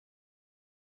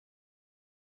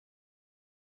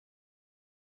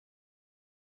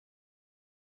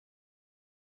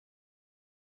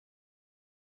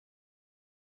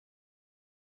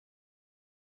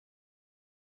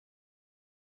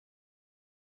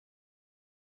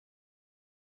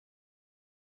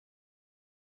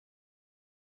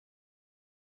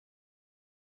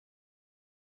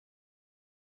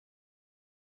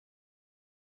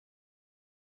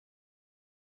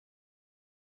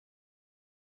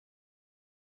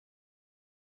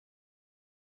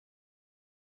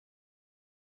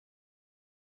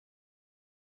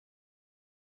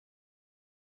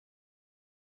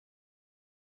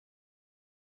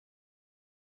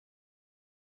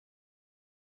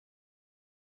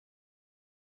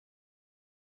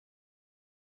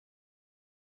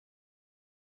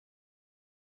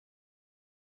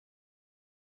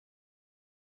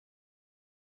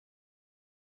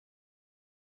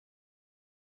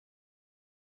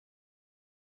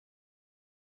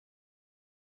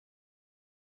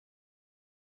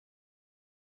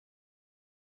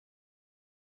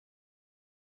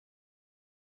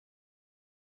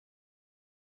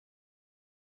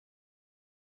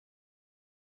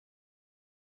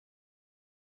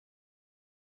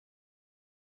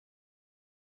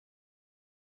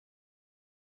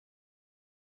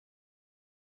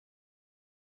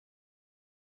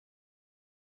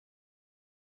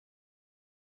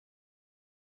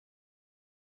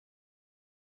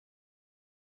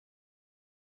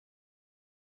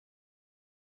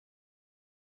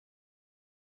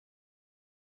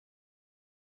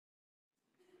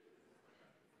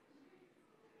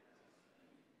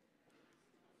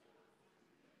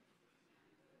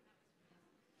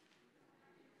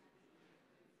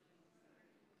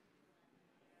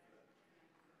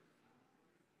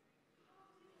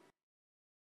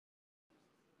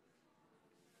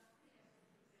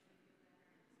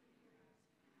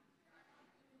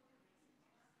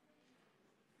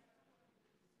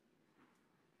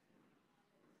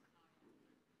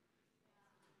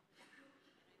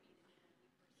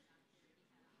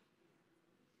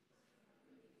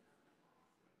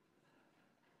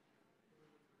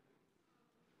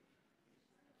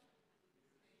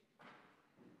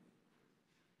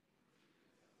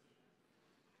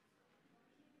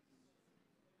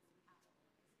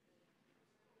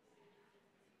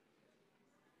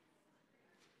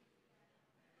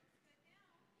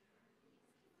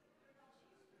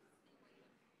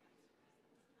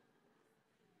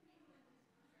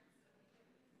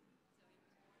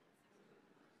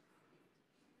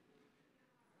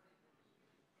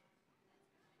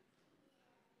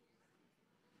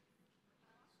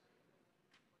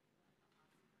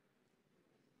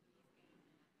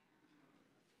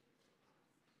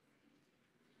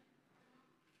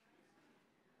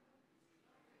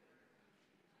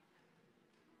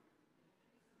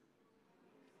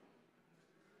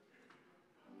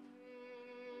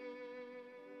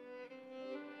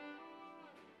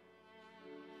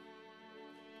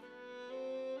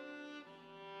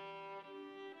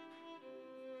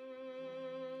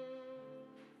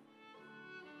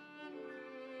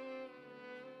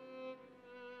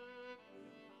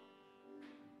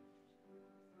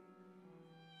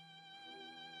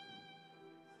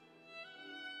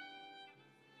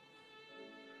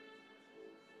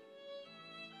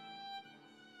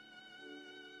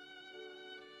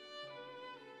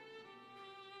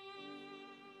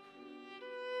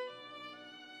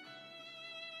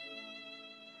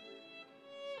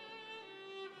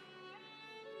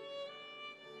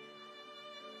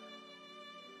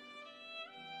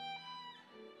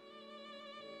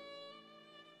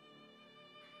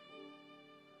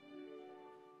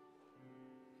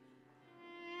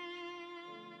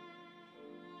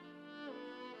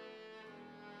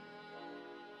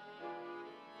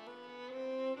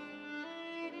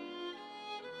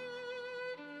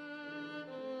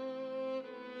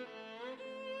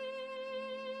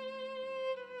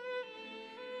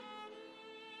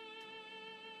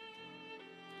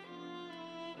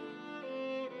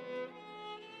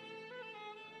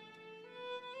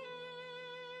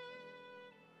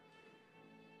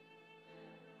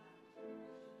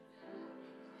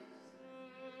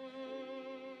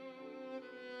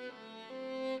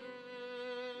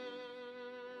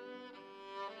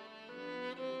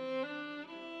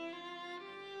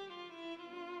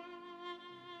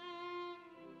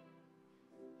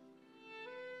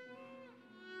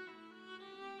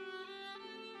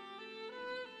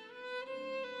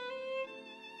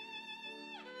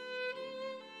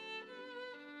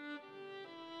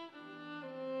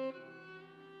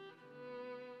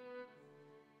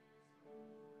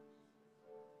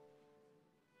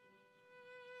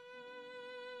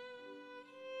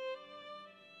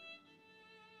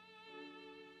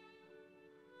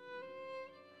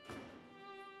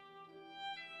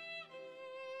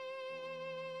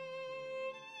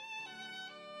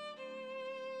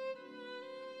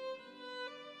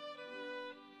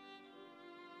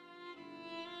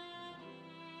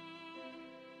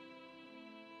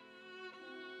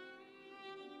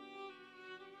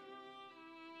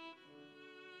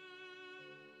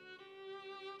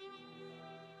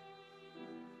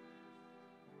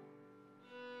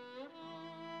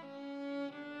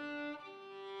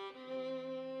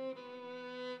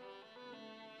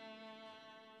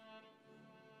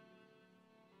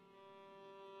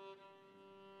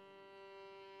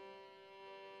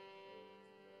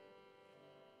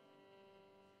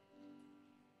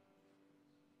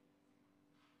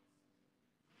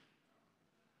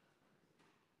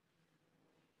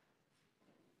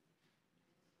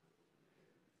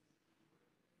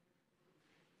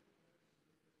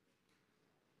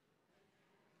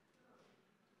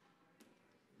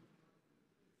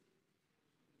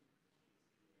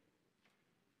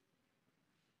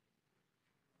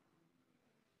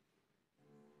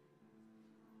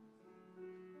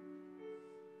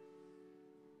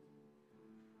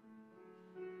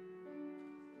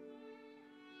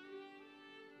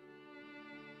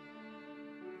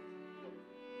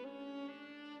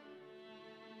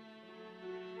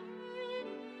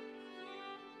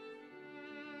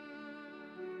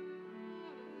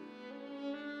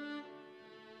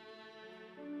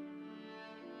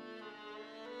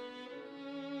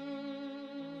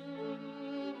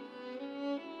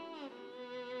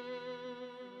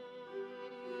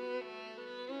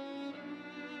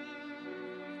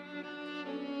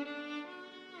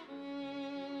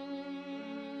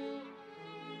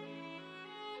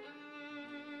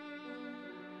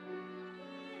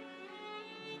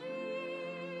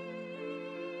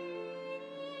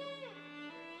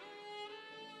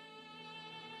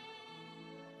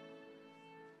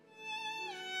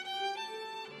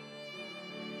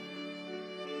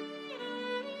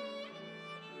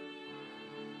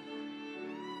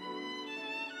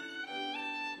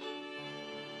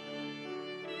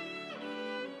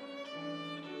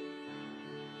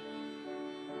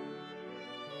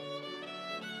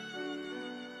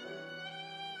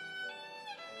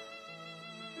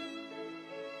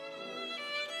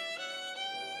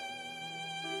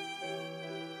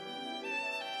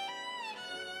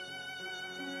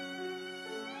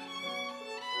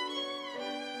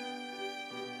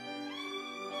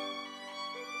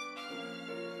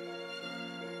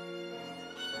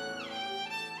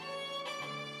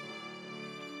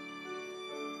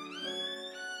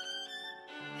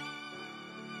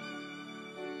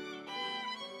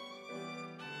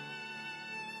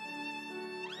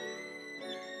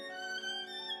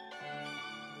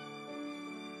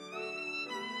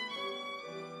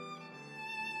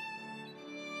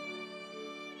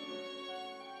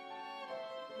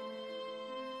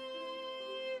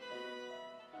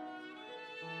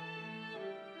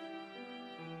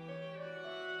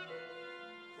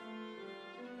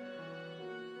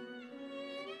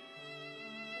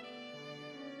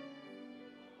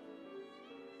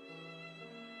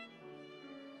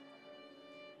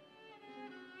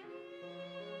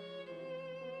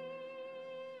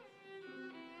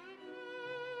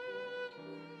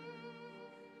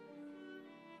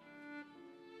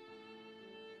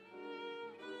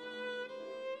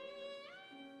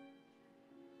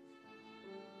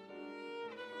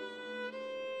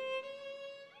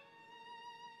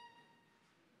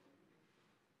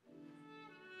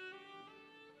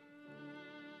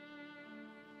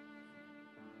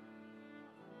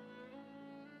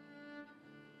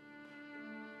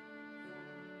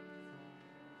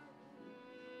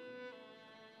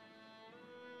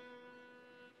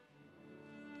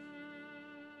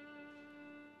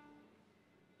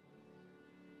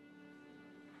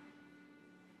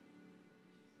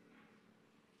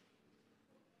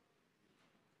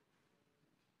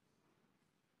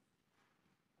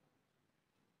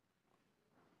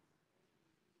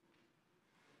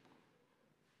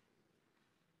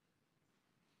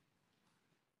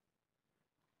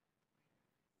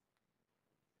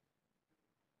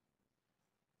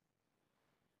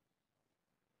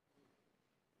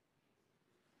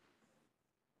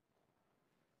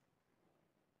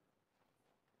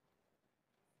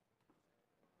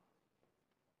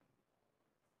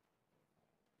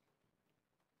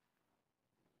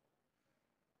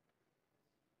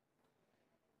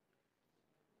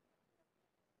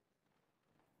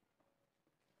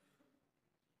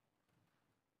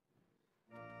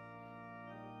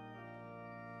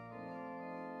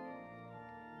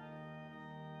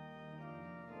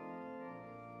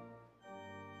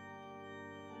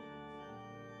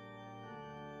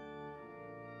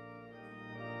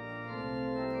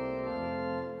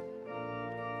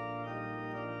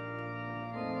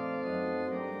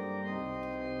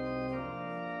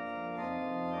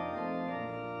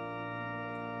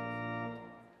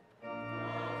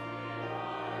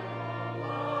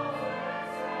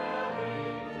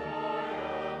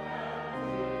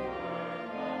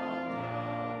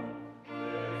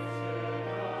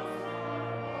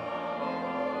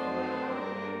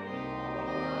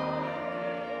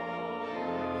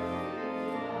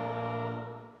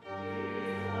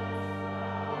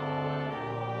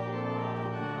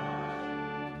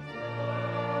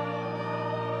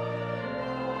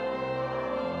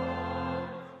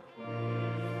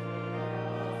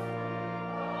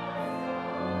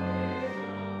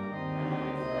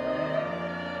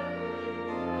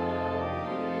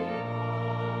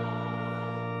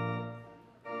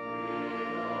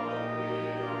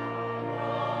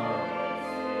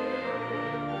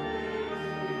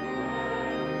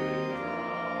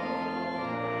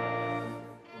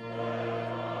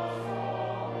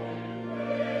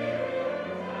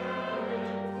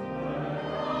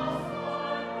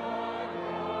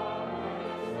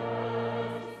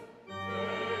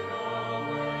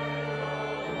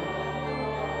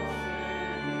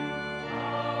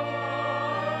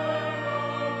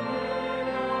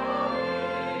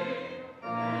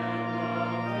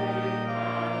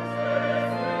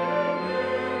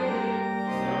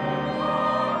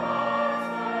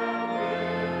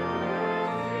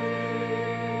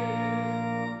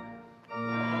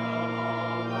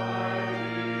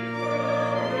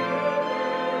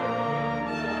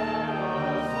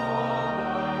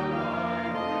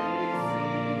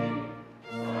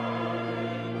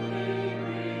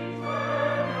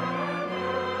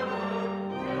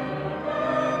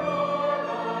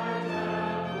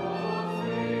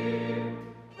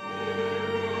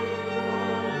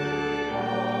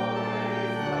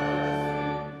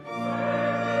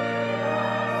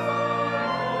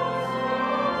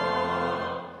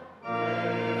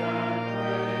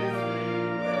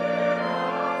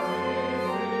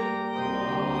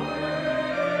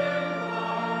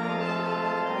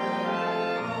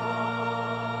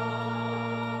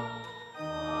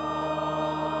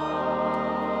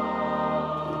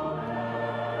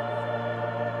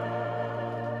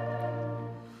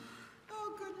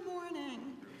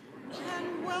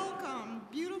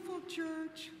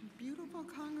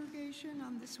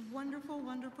this wonderful,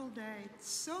 wonderful day.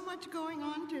 So much going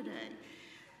on today.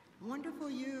 Wonderful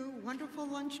you, wonderful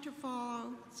lunch to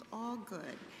follow. It's all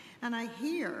good. And I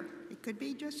hear, it could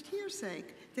be just hearsay,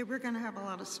 that we're going to have a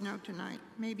lot of snow tonight,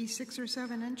 maybe 6 or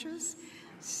 7 inches.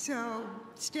 So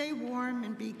stay warm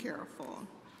and be careful.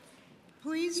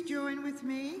 Please join with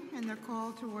me in the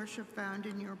call to worship found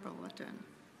in your bulletin.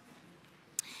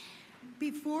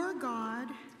 Before God,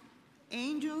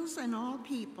 angels and all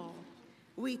people,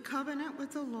 we covenant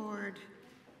with the Lord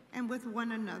and with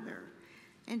one another,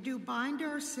 and do bind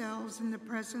ourselves in the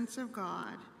presence of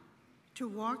God to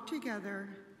walk together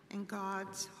in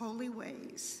God's holy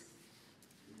ways.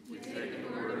 We take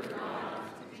the word of God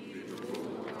to be the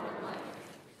rule of our life.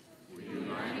 We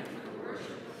unite for the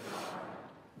worship of God,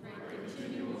 for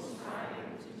continual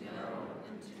striving to know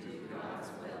and to do God's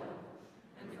will,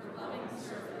 and for loving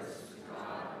service to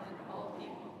God and all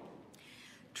people.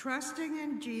 Trusting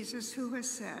in Jesus, who has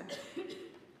said,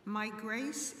 "My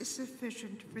grace is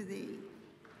sufficient for thee,"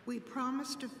 we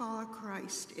promise to follow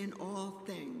Christ in all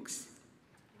things.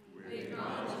 We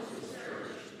acknowledge the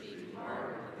church to be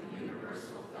part of the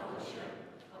universal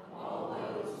fellowship of all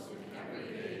those in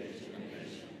every age and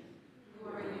nation who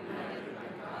are united by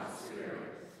God's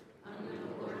Spirit under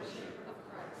the lordship of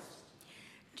Christ.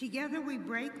 Together we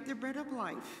break the bread of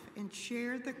life and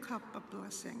share the cup of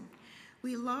blessing.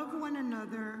 We love one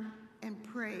another and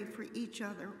pray for each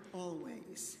other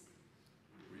always.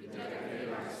 We dedicate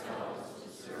ourselves to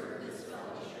serve this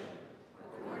fellowship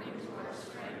according to our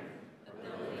strength,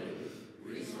 ability,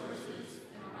 resources,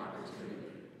 and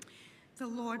opportunity. The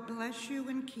Lord bless you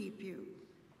and keep you.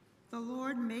 The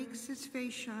Lord makes his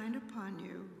face shine upon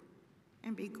you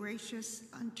and be gracious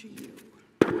unto you.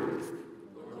 The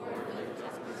Lord lift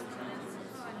up his countenance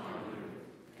upon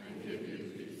you and give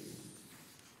you peace.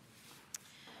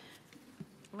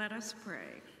 Let us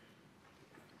pray.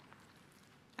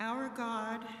 Our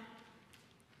God,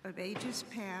 of ages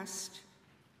past,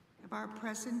 of our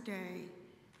present day,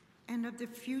 and of the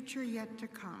future yet to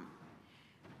come,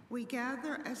 we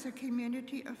gather as a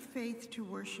community of faith to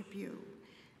worship you,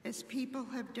 as people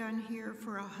have done here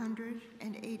for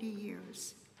 180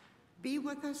 years. Be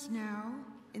with us now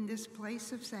in this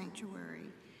place of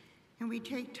sanctuary, and we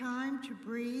take time to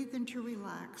breathe and to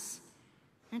relax,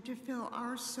 and to fill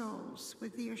our souls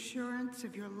with the assurance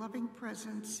of your loving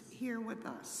presence here with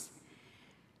us.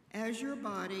 As your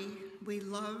body, we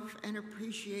love and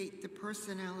appreciate the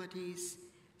personalities,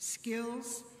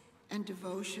 skills, and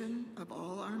devotion of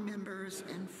all our members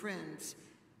and friends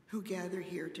who gather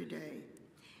here today.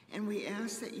 And we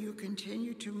ask that you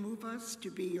continue to move us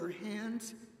to be your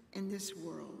hands in this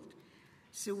world,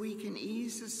 so we can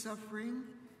ease the suffering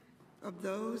of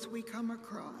those we come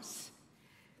across.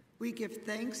 We give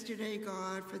thanks today,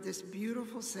 God, for this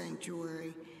beautiful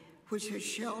sanctuary, which has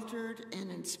sheltered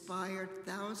and inspired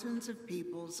thousands of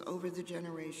peoples over the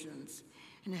generations,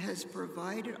 and has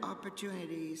provided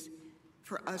opportunities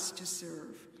for us to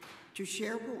serve, to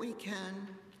share what we can,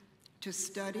 to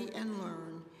study and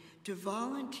learn, to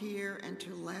volunteer and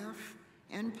to laugh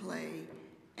and play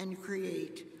and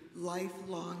create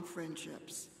lifelong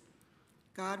friendships.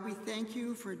 God, we thank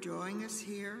you for drawing us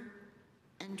here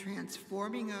and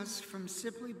transforming us from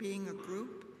simply being a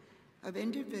group of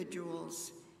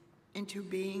individuals into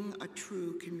being a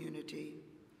true community.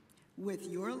 With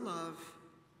your love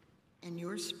and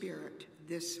your spirit,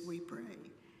 this we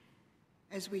pray.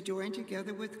 As we join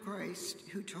together with Christ,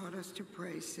 who taught us to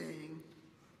pray, saying,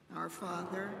 "Our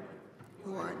Father,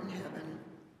 who art in heaven,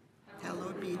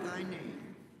 hallowed be thy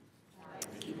name.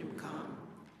 Thy kingdom come,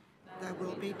 thy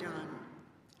will be done,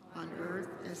 on earth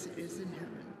as it is in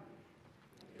heaven.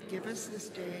 Give us this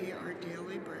day our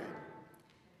daily bread,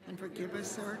 and forgive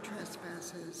us our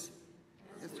trespasses,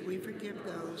 as we forgive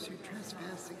those who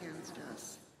trespass against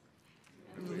us.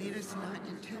 And lead us not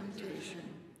in temptation,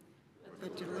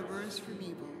 but deliver us from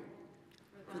evil.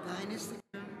 For thine is the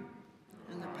kingdom,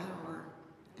 and the power,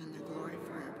 and the glory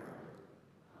forever.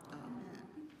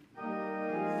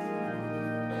 Amen.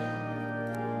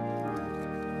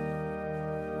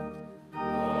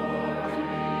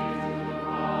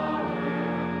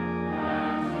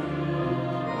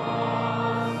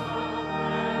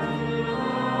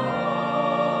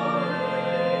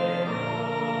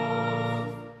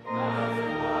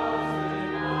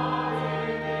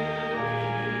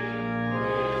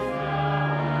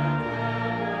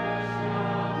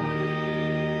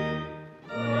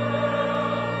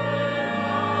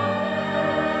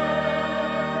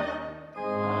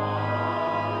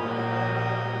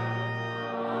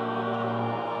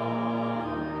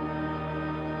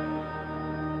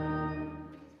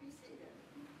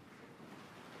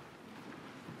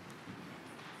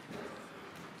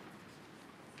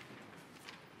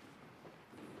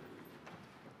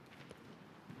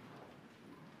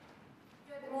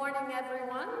 Good morning,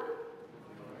 everyone.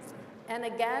 And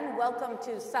again, welcome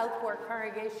to Southport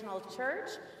Congregational Church,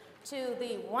 to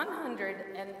the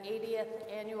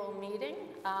 180th annual meeting,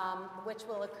 which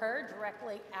will occur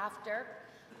directly after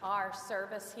our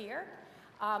service here.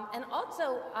 And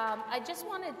also, I just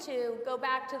wanted to go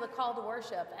back to the call to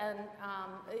worship, and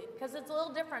because it's a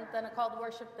little different than a call to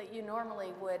worship that you normally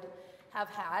would have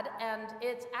had, and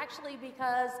it's actually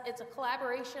because it's a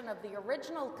collaboration of the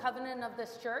original covenant of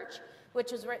this church,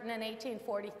 which was written in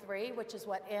 1843, which is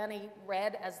what Annie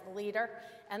read as the leader,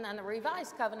 and then the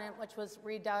revised covenant, which was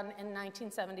redone in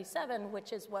 1977,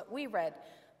 which is what we read.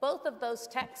 Both of those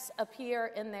texts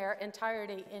appear in their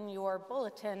entirety in your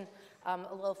bulletin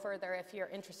a little further if you're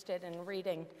interested in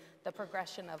reading the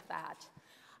progression of that.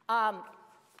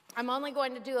 I'm only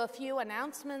going to do a few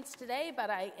announcements today, but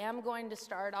I am going to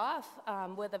start off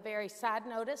with a very sad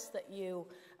notice that you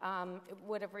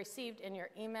would have received in your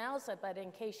emails, but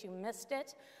in case you missed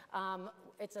it,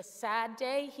 it's a sad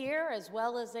day here as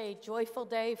well as a joyful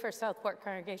day for Southport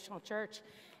Congregational Church,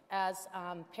 as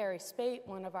Perry Spate,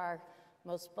 one of our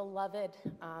most beloved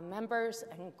members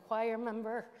and choir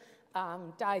member,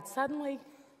 died suddenly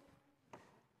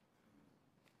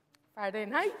Friday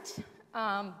night.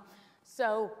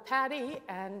 So Patty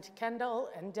and Kendall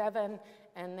and Devin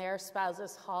and their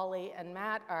spouses Holly and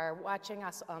Matt are watching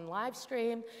us on live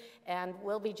stream and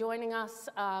will be joining us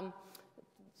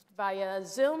via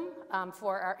Zoom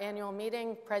for our annual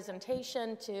meeting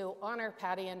presentation to honor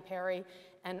Patty and Perry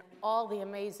and all the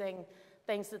amazing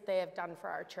things that they have done for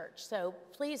our church. So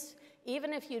please,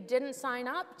 even if you didn't sign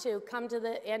up to come to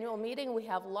the annual meeting, we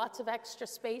have lots of extra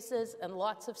spaces and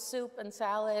lots of soup and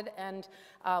salad, and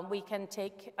we can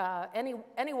take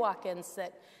any walk-ins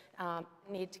that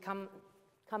need to come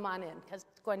on in, because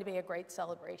it's going to be a great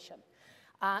celebration.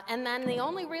 And then the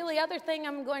only really other thing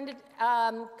I'm going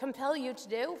to compel you to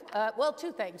do, well,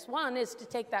 two things. One is to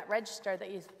take that register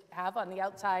that you have on the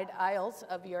outside aisles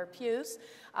of your pews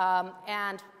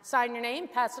and sign your name,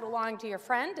 pass it along to your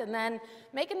friend, and then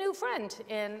make a new friend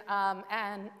in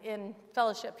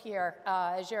fellowship here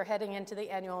as you're heading into the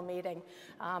annual meeting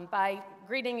by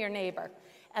greeting your neighbor.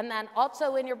 And then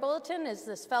also in your bulletin is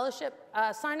this fellowship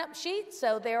sign-up sheet.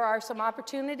 So there are some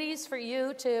opportunities for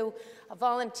you to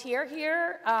volunteer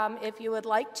here if you would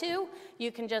like to.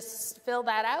 You can just fill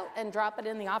that out and drop it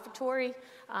in the offertory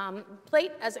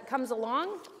plate as it comes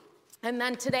along. And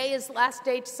then today is the last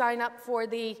day to sign up for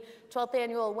the 12th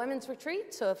Annual Women's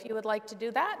Retreat. So if you would like to do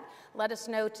that, let us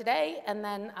know today. And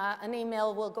then an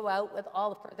email will go out with all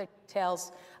the further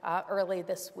details early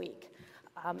this week.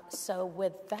 So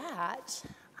with that,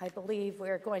 I believe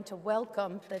we're going to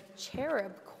welcome the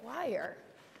Cherub Choir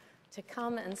to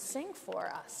come and sing for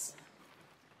us,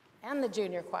 and the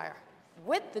junior choir,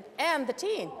 and the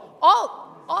teen.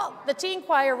 All the teen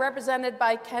choir represented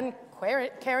by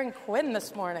Karen Quinn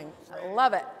this morning. I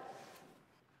love it.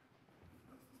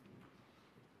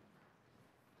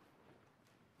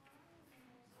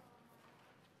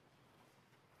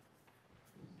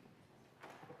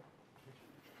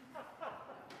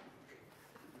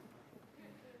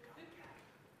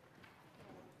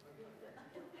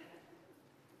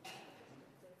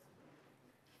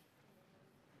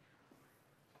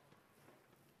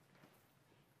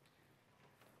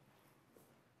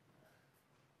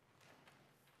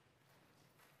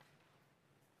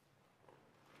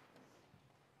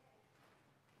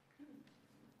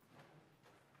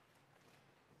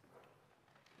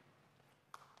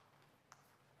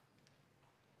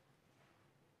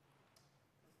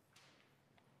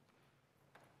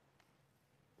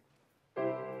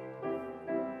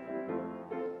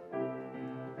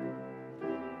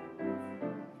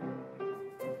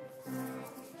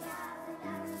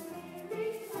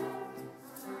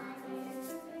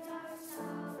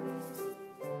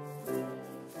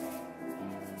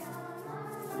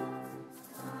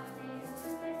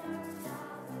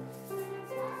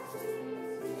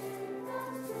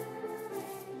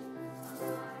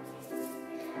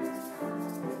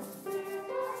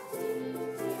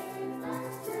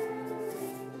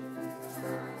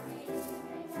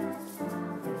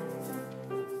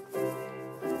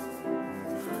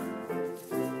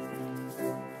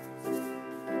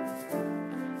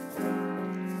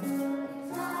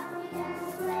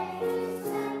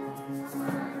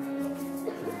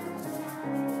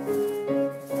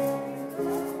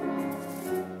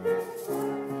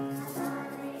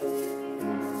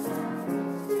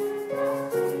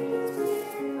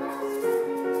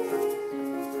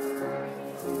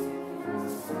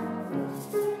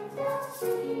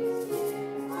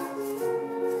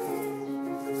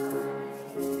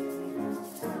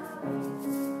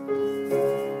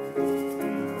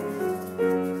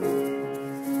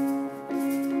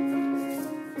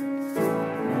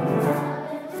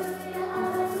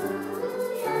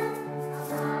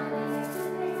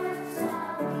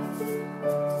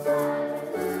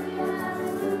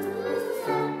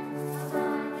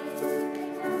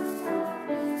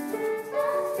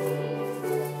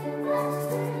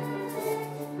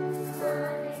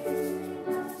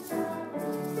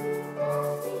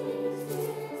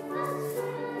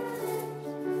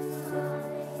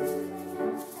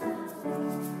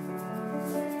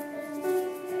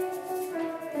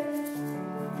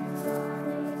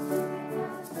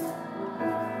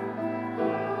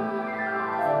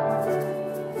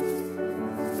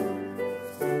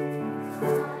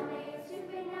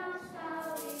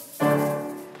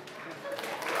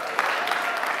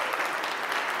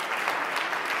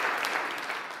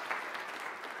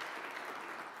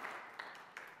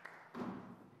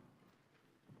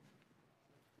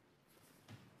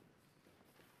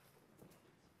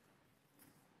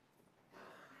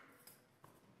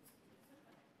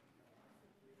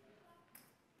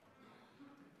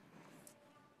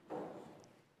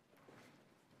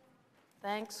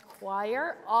 Thanks,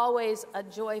 choir. Always a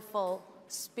joyful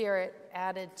spirit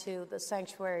added to the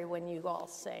sanctuary when you all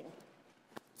sing.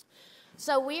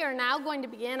 So we are now going to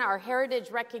begin our heritage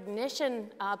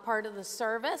recognition part of the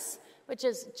service, which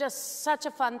is just such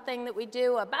a fun thing that we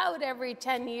do about every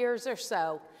 10 years or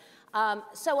so.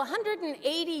 So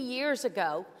 180 years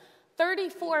ago,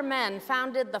 34 men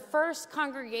founded the first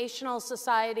Congregational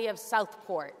Society of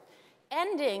Southport,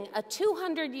 ending a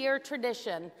 200-year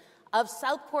tradition of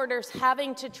Southporters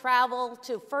having to travel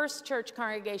to First Church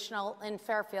Congregational in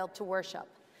Fairfield to worship.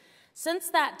 Since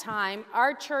that time,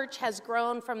 our church has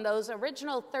grown from those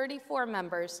original 34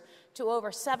 members to over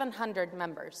 700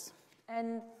 members.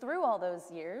 And through all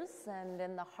those years, and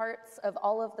in the hearts of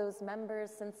all of those members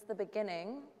since the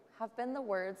beginning, have been the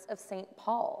words of St.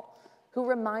 Paul, who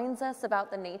reminds us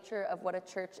about the nature of what a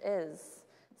church is,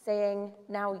 saying,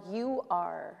 "Now you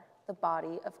are the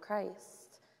body of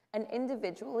Christ, and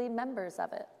individually members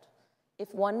of it.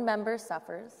 If one member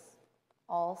suffers,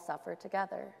 all suffer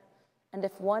together. And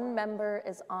if one member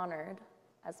is honored,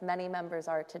 as many members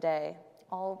are today,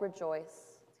 all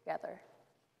rejoice together."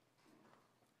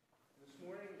 This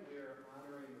morning we are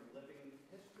honoring the living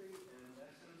history and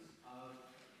essence of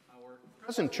our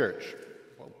present church.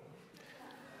 Whoa.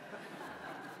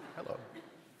 Hello.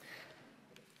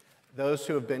 Those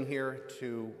who have been here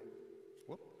to,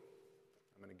 I'm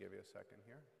going to give you a second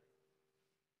here.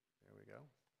 There we go.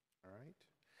 All right.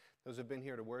 Those who have been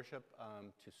here to worship,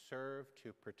 to serve,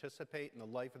 to participate in the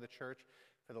life of the church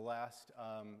for the last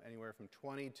anywhere from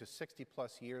 20 to 60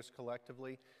 plus years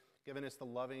collectively, giving us the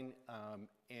loving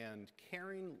and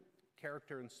caring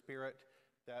character and spirit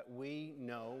that we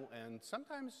know and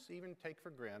sometimes even take for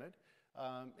granted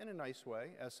in a nice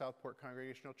way as Southport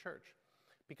Congregational Church.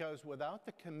 Because without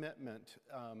the commitment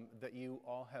that you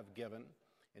all have given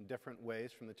in different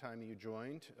ways from the time you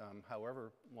joined,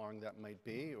 however long that might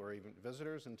be, or even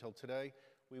visitors until today,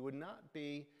 we would not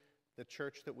be the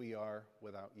church that we are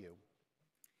without you.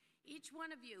 Each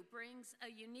one of you brings a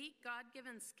unique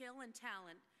God-given skill and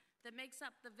talent that makes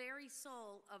up the very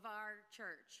soul of our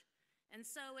church. And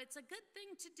so it's a good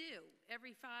thing to do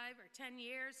every 5 or 10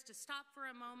 years to stop for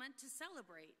a moment to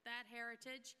celebrate that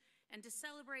heritage and to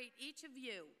celebrate each of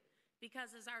you.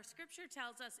 Because as our scripture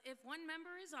tells us, if one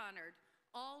member is honored,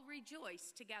 all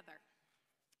rejoice together.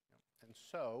 And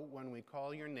so when we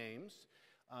call your names,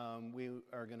 we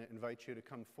are going to invite you to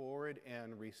come forward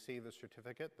and receive the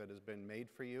certificate that has been made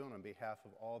for you. And on behalf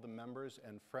of all the members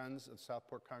and friends of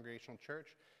Southport Congregational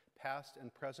Church, past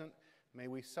and present, may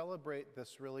we celebrate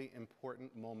this really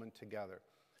important moment together.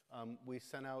 We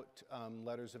sent out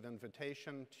letters of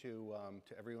invitation to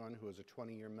everyone who is a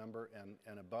 20-year member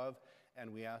and above,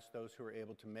 and we asked those who are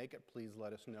able to make it, please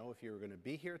let us know if you're going to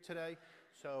be here today.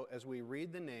 So as we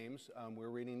read the names, we're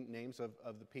reading names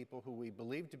of the people who we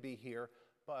believe to be here,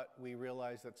 but we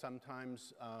realize that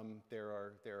sometimes there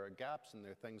are gaps and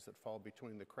there are things that fall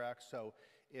between the cracks. So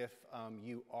if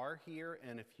you are here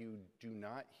and if you do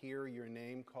not hear your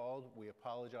name called, we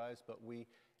apologize, but we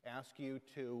ask you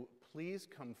to please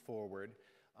come forward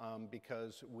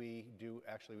because we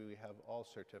have all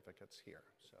certificates here.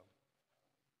 So.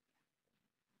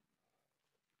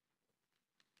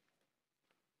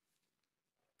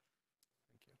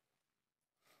 Thank you.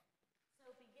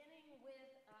 So beginning with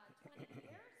 20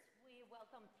 years, we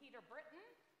welcome Peter Britton.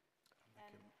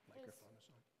 And Microphone is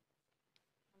on.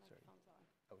 Microphone's on.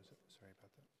 Oh, is it? Sorry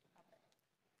about that. Okay.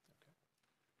 Okay.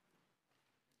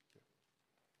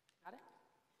 Got it?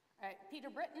 All right, Peter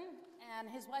Britton and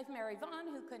his wife Mary Vaughn,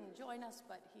 who couldn't join us,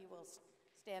 but he will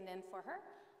stand in for her.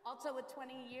 Also with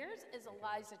 20 years is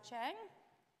Eliza Chang.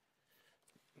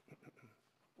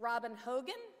 Robin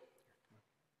Hogan.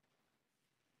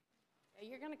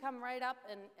 You're going to come right up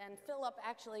and fill up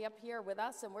actually up here with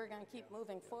us, and we're going to keep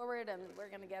moving forward, and we're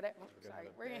going to get it.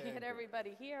 We're going to get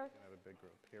everybody here. Have a big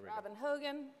group. Here we Robin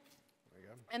Hogan. There we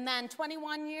go. And then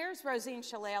 21 years, Rosine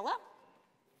Shalala.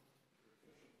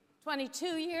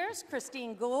 22 years,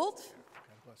 Christine Gould.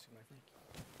 God bless you, my friend.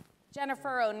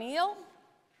 Jennifer O'Neill.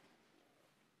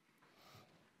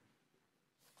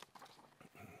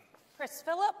 Chris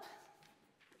Phillip.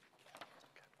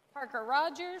 Parker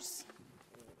Rogers.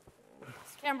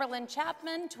 Kimberlyn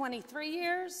Chapman, 23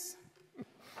 years.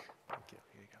 Thank you.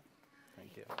 Here you go.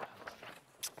 Thank you.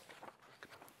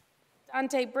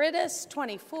 Dante Brittis,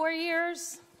 24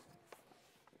 years.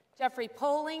 Jeffrey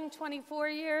Poling, 24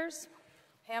 years.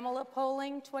 Pamela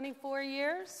Poling, 24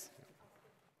 years.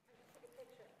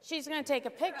 She's going to take a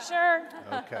picture.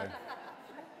 Okay.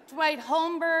 Dwight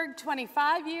Holmberg,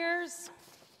 25 years.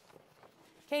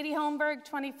 Katie Holmberg,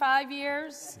 25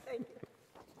 years. Thank you.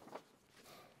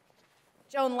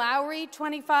 Joan Lowry,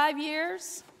 25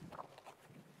 years.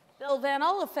 Bill Van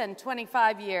Oliphant,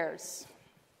 25 years.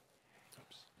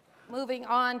 Moving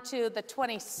on to the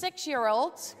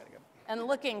 26-year-olds, and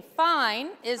looking fine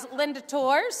is Linda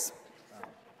Torres.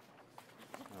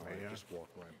 Just walk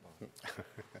right by. The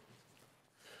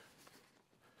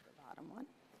bottom one.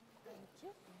 Thank you.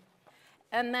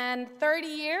 And then 30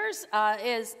 years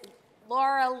is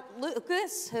Laura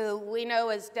Lucas, who we know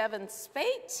as Devon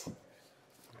Spate.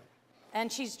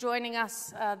 And she's joining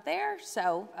us there.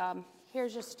 So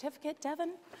here's your certificate,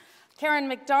 Devon. Karen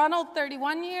McDonald,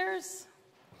 31 years.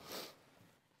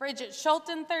 Bridget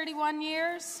Schulten, 31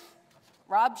 years.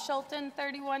 Rob Schulten,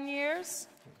 31 years.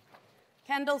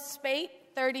 Kendall Spate,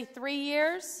 33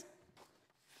 years.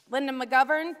 Linda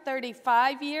McGovern,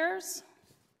 35 years.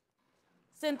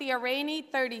 Cynthia Rainey,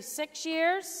 36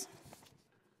 years.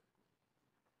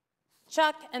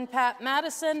 Chuck and Pat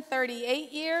Madison,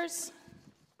 38 years.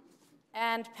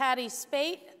 And Patty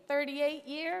Spate, 38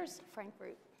 years. Frank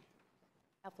Root,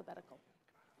 alphabetical.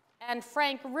 And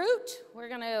Frank Root, we're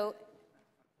going to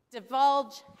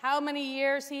divulge how many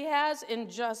years he has in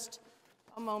just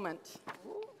a moment.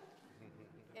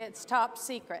 It's top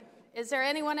secret. Is there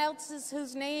anyone else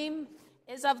whose name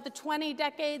is of the 20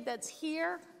 decade that's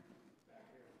here?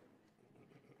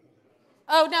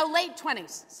 Oh, no, late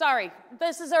 20s. Sorry.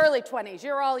 This is early 20s.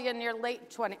 You're all in your late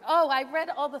 20s. Oh, I read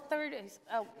all the 30s.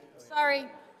 Oh, sorry.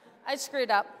 I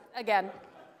screwed up again.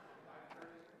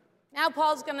 Now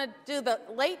Paul's going to do the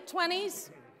late 20s,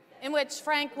 in which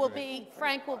Frank will be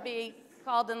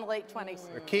called in the late 20s.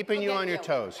 We're keeping you on your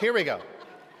toes. Here we go.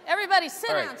 Everybody sit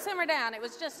down, simmer down. It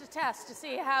was just a test to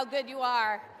see how good you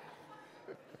are.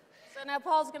 So now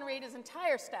Paul's going to read his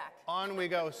entire stack. On we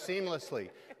go seamlessly.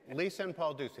 Lisa and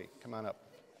Paul Ducey, come on up.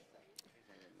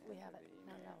 We have it.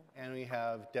 No. And we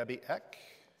have Debbie Eck.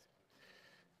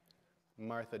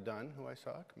 Martha Dunn, who I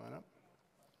saw, come on up.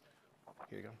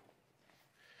 Here you go.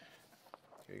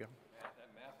 Here you go.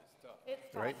 That math is tough.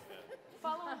 It's Right?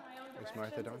 following my own There's directions.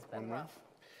 Martha Dunn. It's been One more.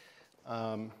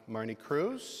 rough. Marnie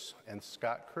Cruz and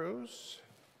Scott Cruz.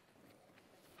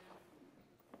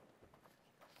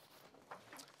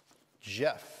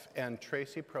 Jeff and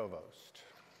Tracy Provost.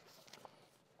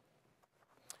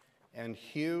 And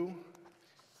Hugh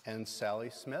and Sally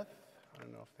Smith. I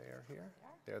don't know if they are here.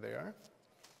 There they are.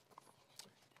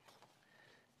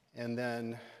 And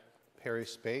then Perry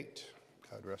Spate,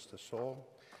 God rest his soul.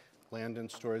 Landon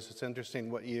Stores. It's interesting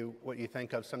what you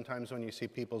think of sometimes when you see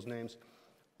people's names.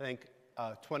 I think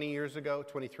 20 years ago,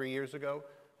 23 years ago,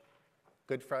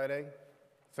 Good Friday,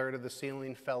 third of the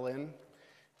ceiling fell in,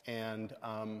 and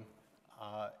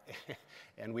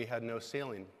and we had no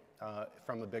ceiling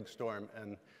from a big storm.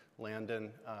 And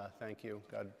Landon, thank you,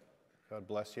 God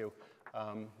bless you,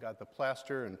 got the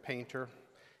plaster and painter,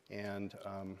 and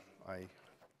I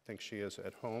think she is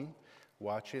at home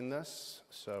watching this,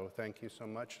 so thank you so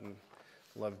much, and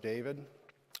love David.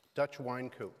 Dutch Wine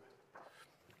Coop.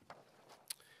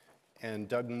 And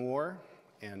Doug Moore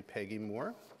and Peggy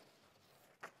Moore.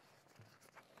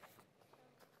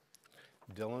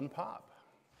 Dylan Pop.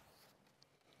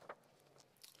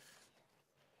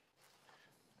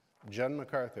 Judd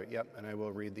MacArthur, yep, and I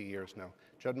will read the years now.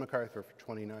 Judd MacArthur for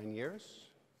 29 years.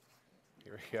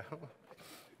 Here we go.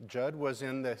 Judd was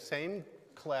in the same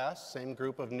class, same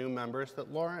group of new members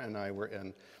that Laura and I were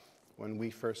in when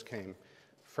we first came.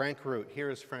 Frank Root,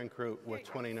 here is Frank Root with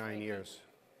 29 years.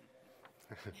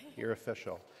 You're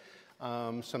official.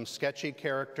 Some sketchy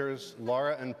characters,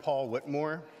 Laura and Paul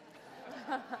Whitmore.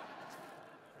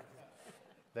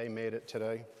 They made it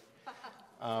today.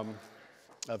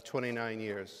 Of 29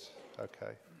 years.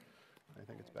 Okay. I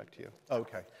think it's back to you.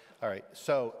 Okay. All right.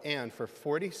 So, and for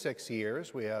 46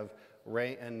 years, we have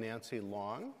Ray and Nancy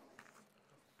Long.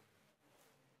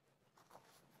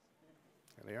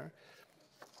 There they are.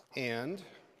 And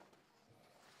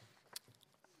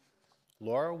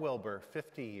Laura Wilbur,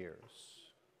 50 years.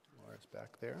 Laura's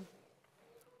back there.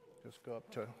 Just go up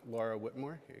to Laura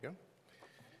Whitmore. Here you go.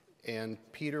 And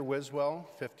Peter Wiswell,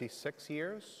 56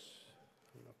 years.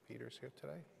 I don't know if Peter's here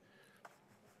today.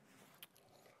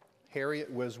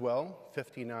 Harriet Wiswell,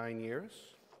 59 years.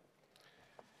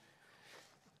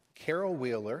 Carol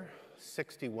Wheeler,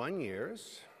 61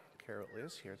 years. Carol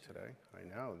is here today. I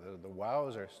know, the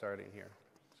wows are starting here.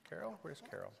 Is Carol? Where's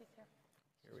Carol?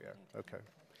 Here we are, okay.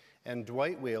 And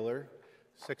Dwight Wheeler,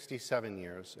 67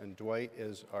 years. And Dwight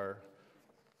is our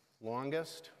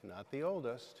longest, not the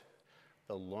oldest,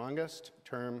 the longest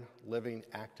term living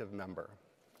active member.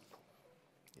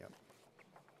 Yep.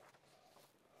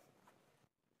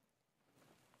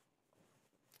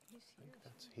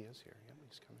 He is here. Yep,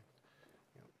 he's coming.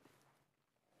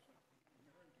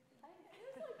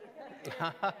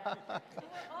 Yep.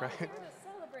 Right.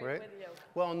 celebrate with you.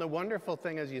 Well, and the wonderful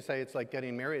thing is you say it's like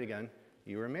getting married again.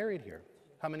 You were married here.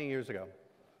 How many years ago?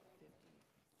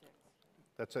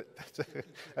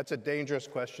 That's a dangerous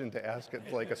question to ask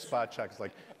at like a spot check. It's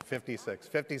like 56.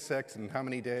 56 and how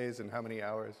many days and how many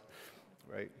hours,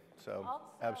 right? So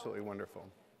absolutely wonderful.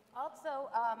 Also,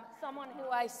 someone who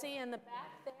I see in the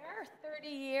back there, 30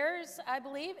 years, I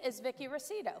believe, is Vicki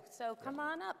Rosito. So come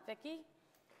on up, Vicki.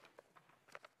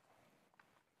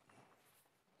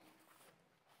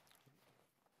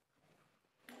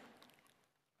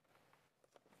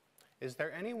 Is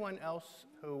there anyone else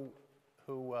who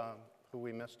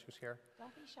we missed who's here?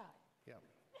 Don't be shy. Yeah.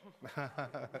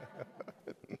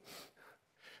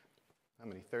 How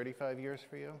many, 35 years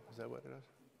for you? Is that what it is?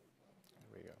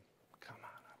 There we go. Come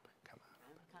on up, come on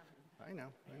up. I know.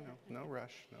 No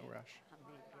rush, no rush. I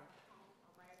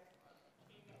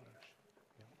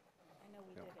know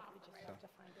we did it, we just have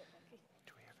to find it, Vicki.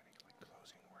 Do we have any like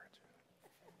closing words?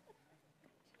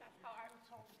 That's how I'm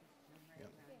told.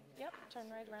 Yep, turn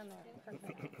right around there.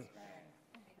 Perfect.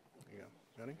 There you go.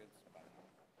 Ready?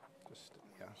 Just,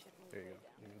 yeah, there you go.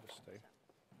 You can just stay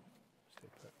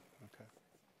put. Okay.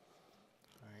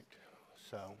 All right.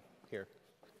 So, here.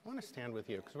 I want to stand with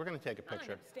you because we're going to take a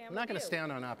picture. I'm not going to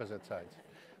stand on opposite sides.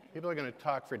 People are going to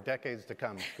talk for decades to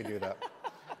come if we do that.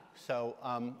 So,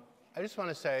 I just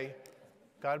want to say,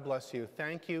 God bless you.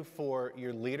 Thank you for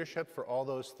your leadership, for all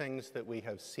those things that we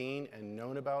have seen and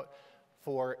known about,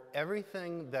 for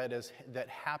everything that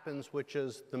happens, which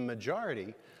is the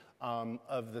majority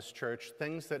of this church,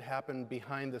 things that happen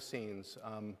behind the scenes,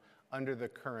 under the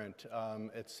current.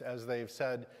 It's, as they've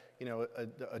said, you know,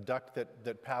 a duck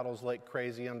that paddles like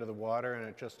crazy under the water, and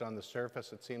it just on the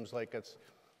surface, it seems like it's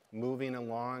moving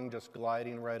along, just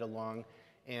gliding right along.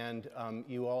 And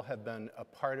you all have been a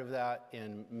part of that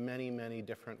in many, many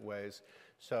different ways.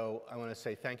 So I want to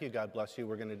say thank you, God bless you.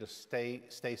 We're going to just stay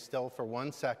still for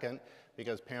 1 second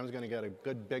because Pam's going to get a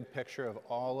good big picture of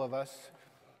all of us.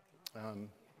 You can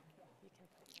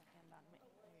put your hand on me.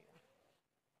 There you go.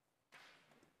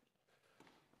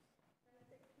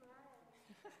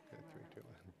 3, 2,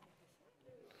 1.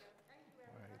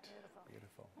 All right,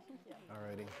 beautiful. All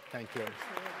righty, thank you.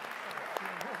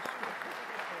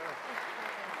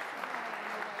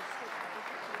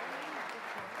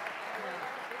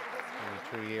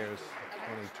 22 years,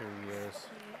 22 years.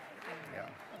 Yeah,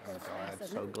 I'm glad,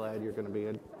 so glad you're going to be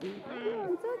in.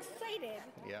 I'm so excited.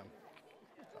 Yeah,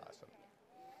 it's awesome.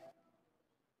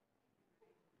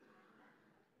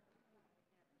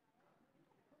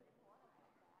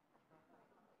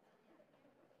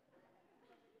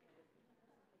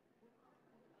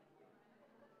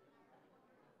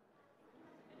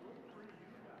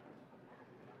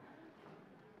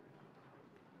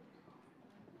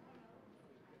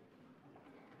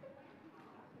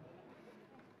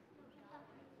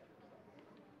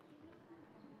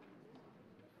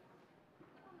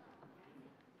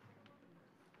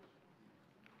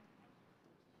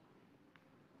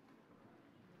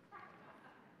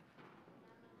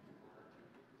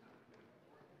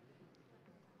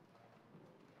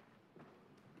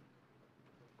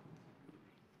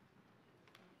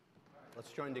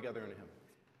 Let's join together in a hymn.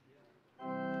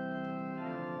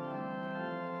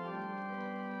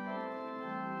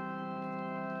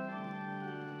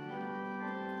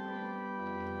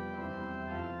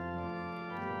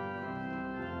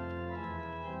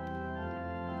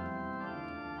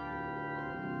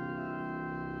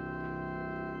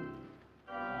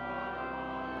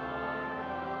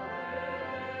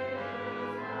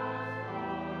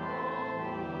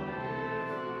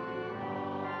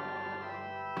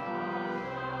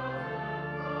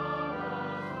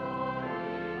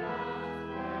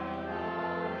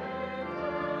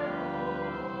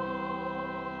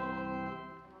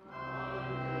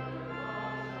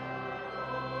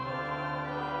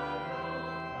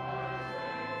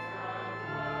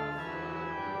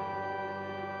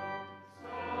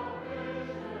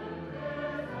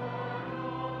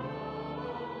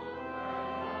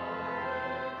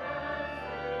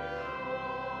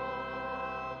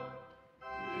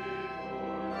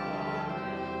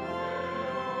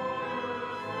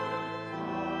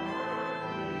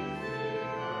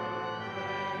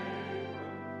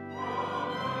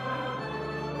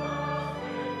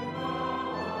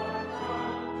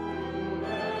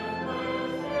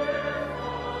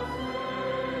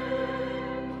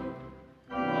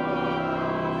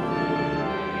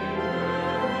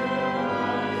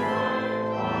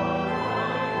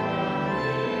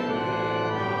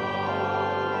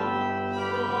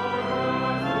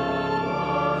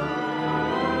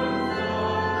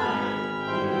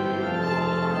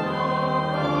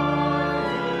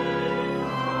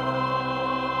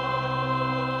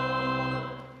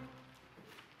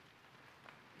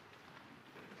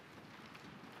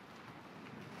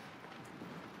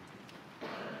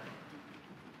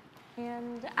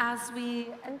 And as we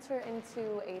enter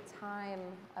into a time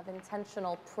of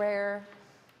intentional prayer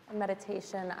and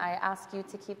meditation, I ask you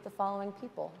to keep the following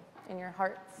people in your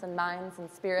hearts and minds and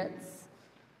spirits.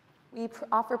 We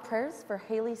offer prayers for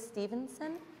Haley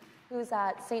Stevenson, who's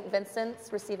at St.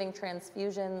 Vincent's receiving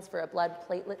transfusions for a blood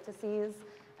platelet disease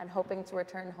and hoping to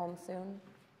return home soon.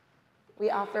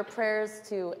 We offer prayers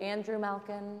to Andrew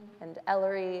Malkin and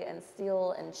Ellery and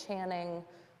Steele and Channing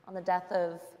on the death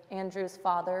of Andrew's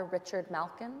father, Richard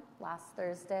Malkin, last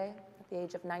Thursday at the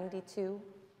age of 92.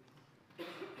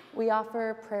 We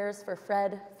offer prayers for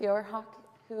Fred Fjorhak,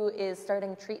 who is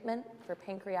starting treatment for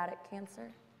pancreatic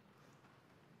cancer.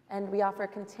 And we offer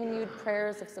continued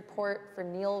prayers of support for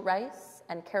Neil Rice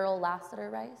and Carol Lassiter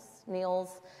Rice.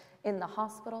 Neil's in the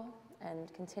hospital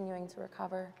and continuing to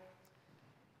recover.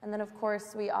 And then, of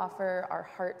course, we offer our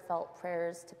heartfelt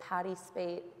prayers to Patty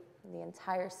Spate and the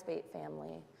entire Spate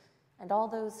family, and all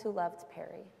those who loved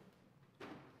Perry.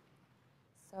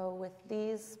 So with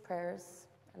these prayers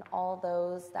and all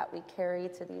those that we carry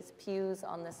to these pews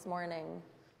on this morning,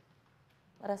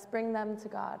 let us bring them to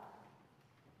God.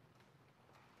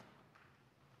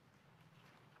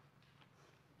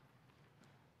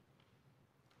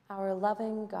 Our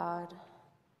loving God,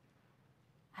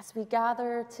 as we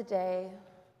gather today,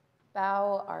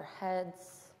 bow our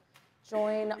heads,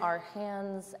 join our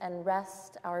hands, and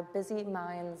rest our busy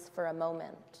minds for a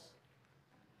moment.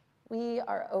 We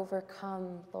are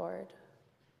overcome, Lord,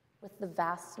 with the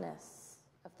vastness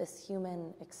of this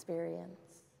human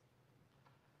experience.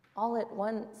 All at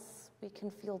once, we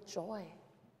can feel joy.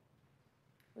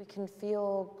 We can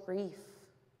feel grief.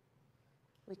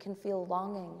 We can feel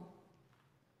longing.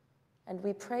 And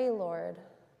we pray, Lord,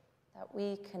 that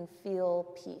we can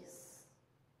feel peace.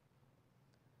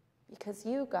 Because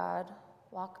you, God,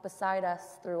 walk beside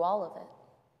us through all of it.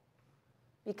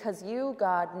 Because you,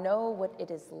 God, know what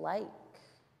it is like.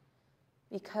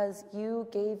 Because you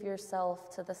gave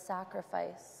yourself to the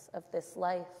sacrifice of this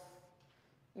life.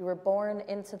 You were born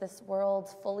into this world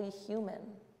fully human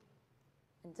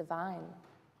and divine,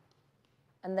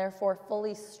 and therefore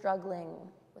fully struggling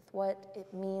with what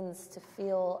it means to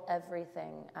feel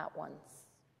everything at once.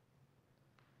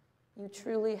 You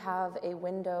truly have a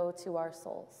window to our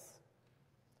souls.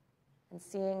 And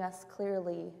seeing us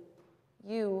clearly,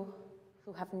 you,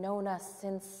 who have known us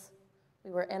since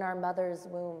we were in our mother's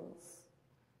wombs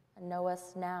and know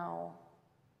us now,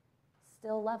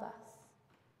 still love us.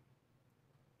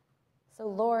 So,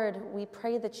 Lord, we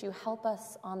pray that you help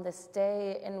us on this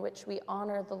day in which we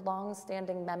honor the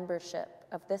long-standing membership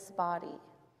of this body,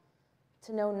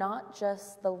 to know not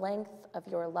just the length of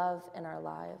your love in our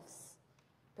lives,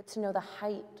 but to know the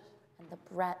height and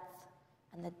the breadth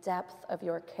and the depth of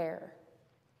your care.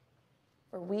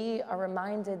 For we are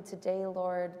reminded today,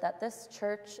 Lord, that this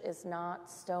church is not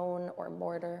stone or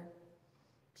mortar,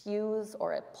 pews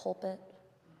or a pulpit,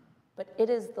 but it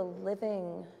is the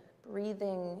living,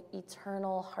 breathing,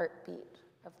 eternal heartbeat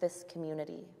of this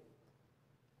community,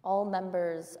 all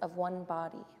members of one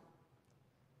body.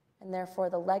 And therefore,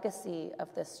 the legacy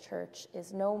of this church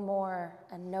is no more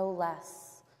and no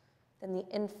less than the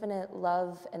infinite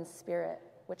love and spirit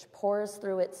which pours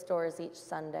through its doors each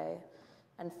Sunday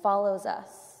and follows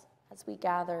us as we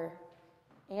gather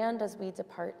and as we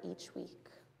depart each week.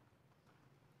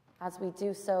 As we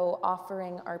do so,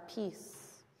 offering our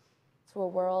peace to a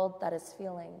world that is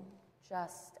feeling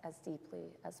just as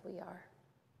deeply as we are.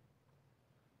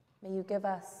 May you give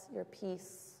us your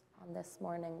peace on this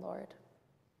morning, Lord.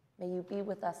 May you be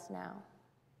with us now.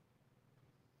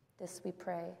 This we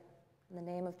pray in the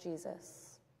name of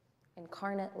Jesus,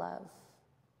 incarnate love,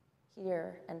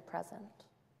 here and present.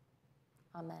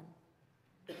 Amen.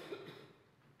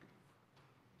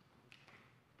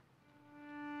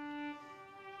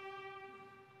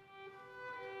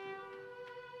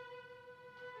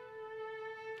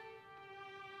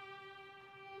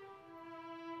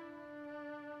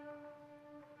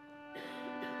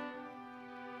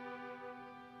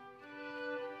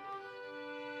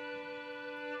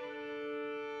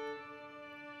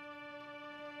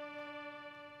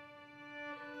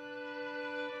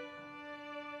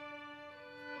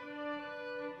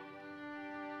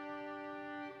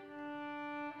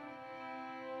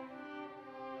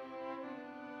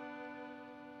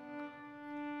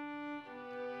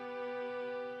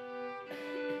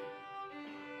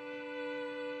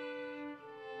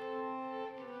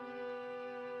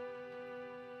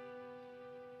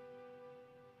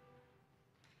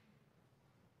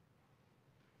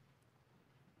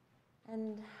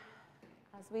 And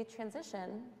as we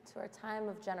transition to our time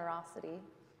of generosity,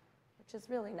 which is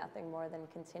really nothing more than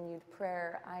continued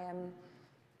prayer, I am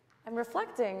I'm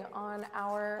reflecting on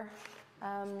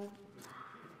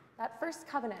that first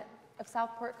covenant of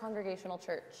Southport Congregational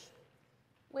Church,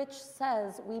 which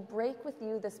says, "We break with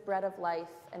you this bread of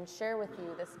life and share with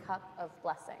you this cup of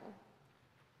blessing."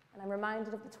 And I'm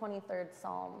reminded of the 23rd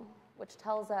Psalm, which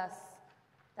tells us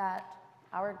that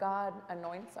our God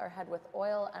anoints our head with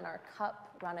oil and our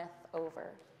cup runneth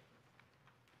over.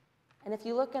 And if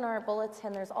you look in our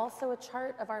bulletin, there's also a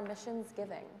chart of our missions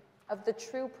giving, of the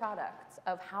true product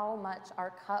of how much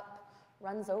our cup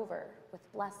runs over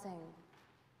with blessing.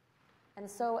 And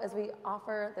so as we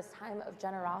offer this time of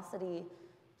generosity,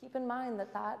 keep in mind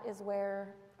that that is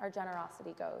where our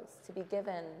generosity goes, to be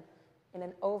given in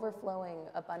an overflowing,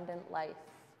 abundant life,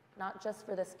 not just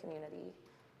for this community,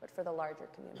 but for the larger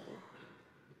community.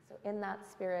 So in that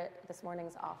spirit, this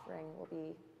morning's offering will be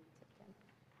taken.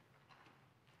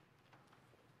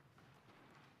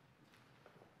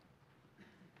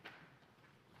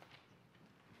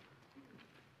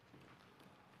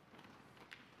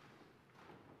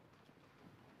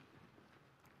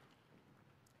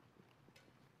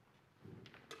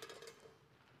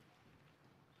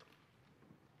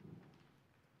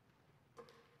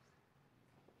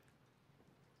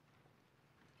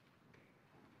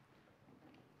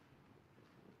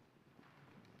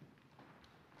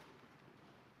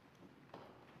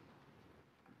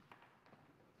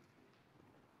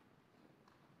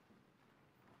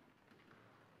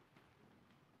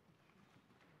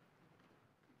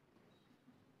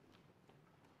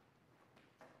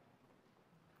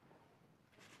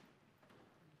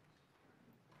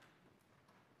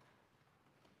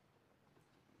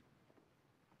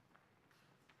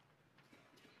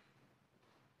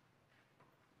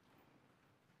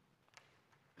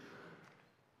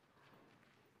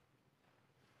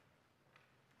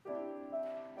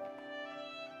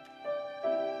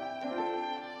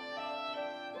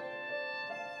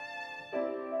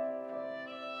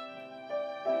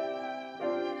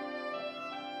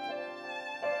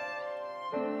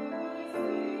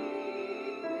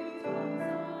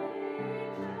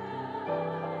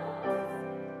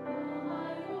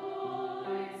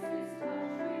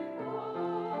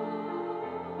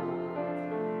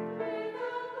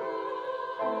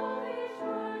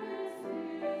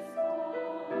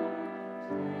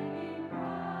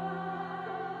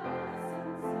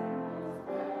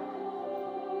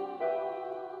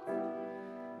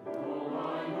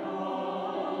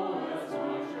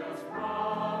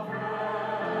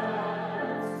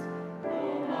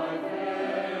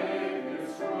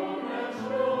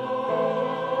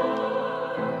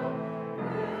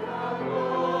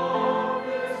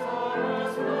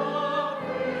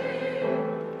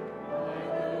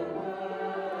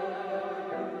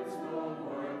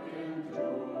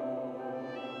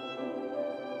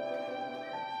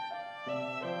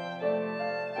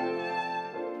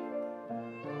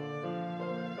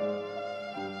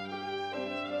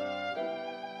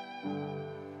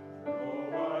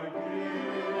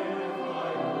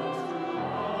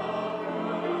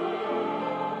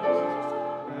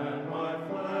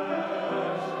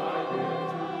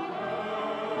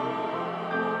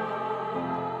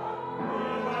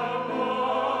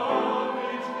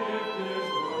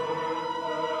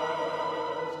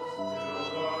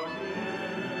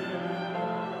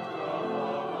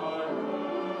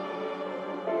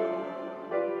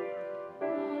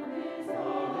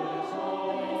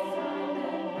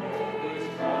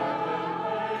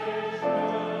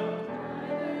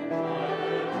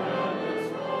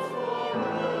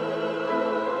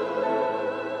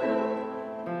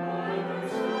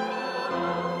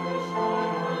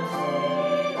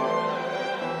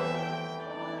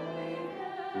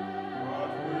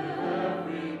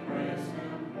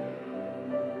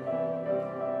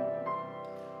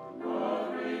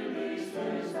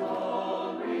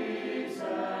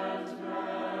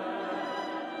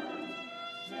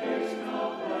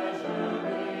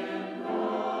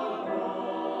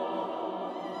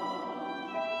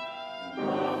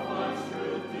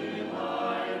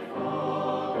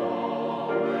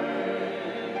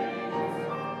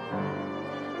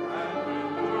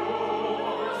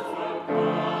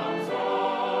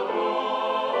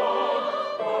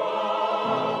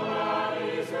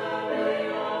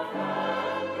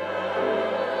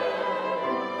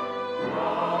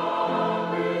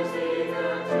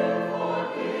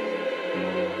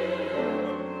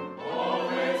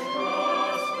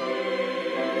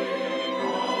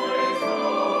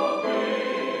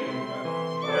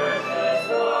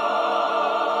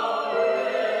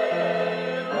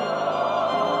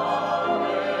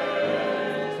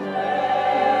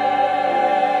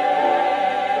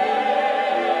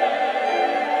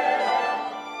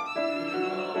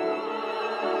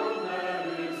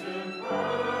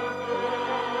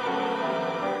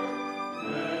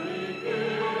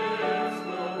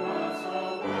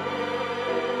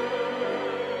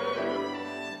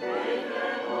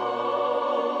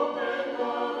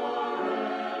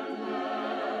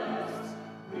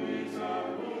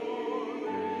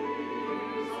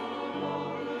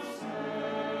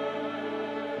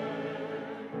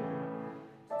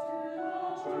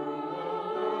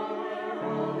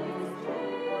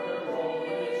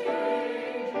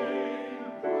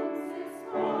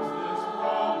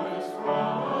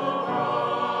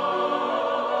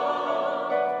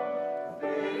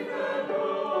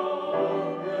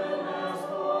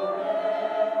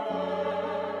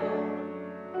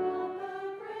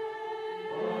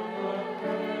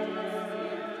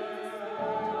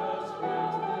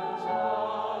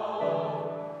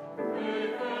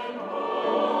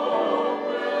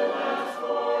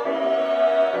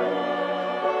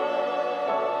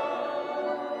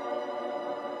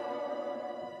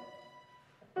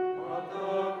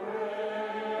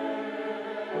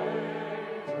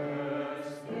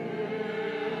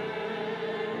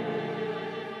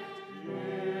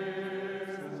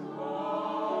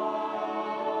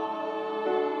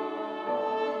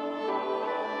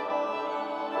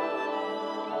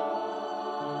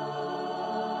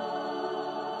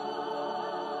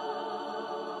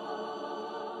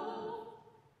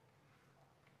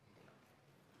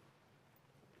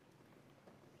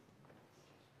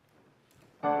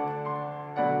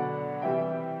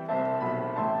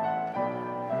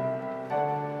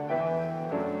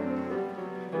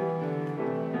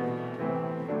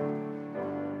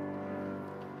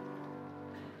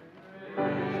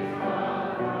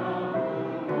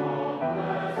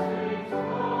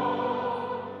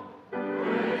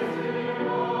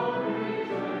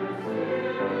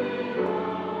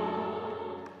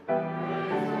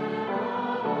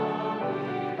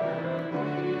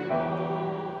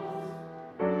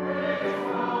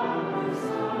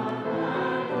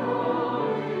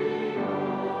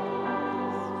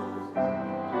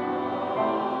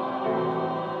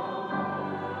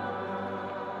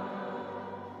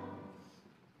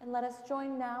 us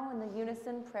join now in the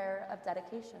unison prayer of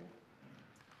dedication.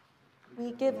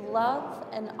 We give love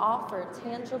and offer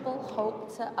tangible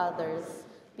hope to others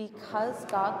because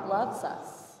God loves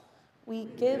us. We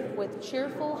give with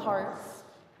cheerful hearts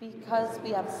because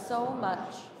we have so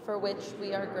much for which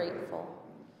we are grateful.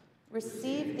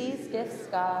 Receive these gifts,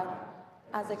 God,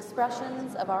 as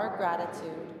expressions of our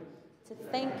gratitude, to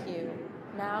thank you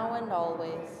now and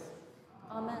always.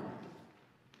 Amen.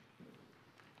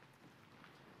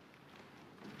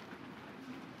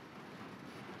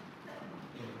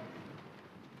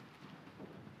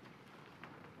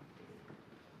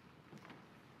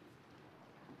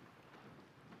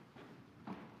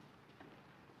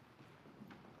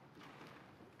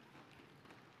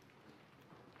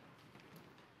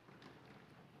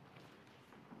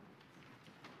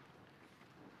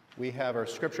 We have our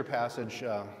scripture passage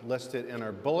listed in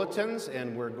our bulletins,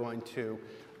 and we're going to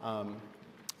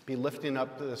be lifting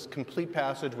up this complete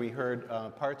passage. We heard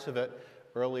parts of it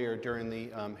earlier during the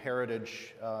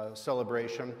Heritage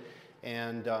celebration,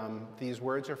 and these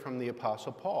words are from the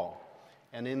Apostle Paul.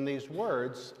 And in these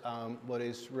words, what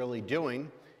he's really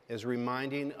doing is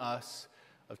reminding us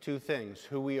of two things: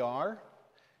 who we are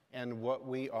and what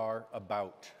we are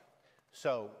about.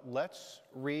 So let's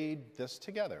read this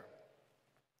together.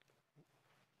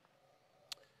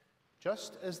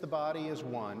 Just as the body is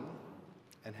one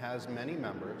and has many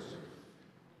members,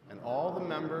 and all the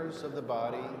members of the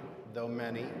body, though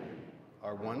many,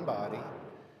 are one body,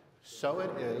 so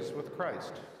it is with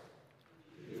Christ.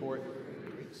 For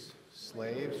Greeks,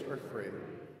 slaves or free,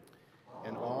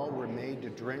 and all were made to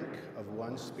drink of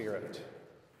one Spirit.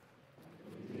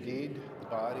 Indeed, the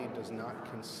body does not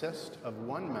consist of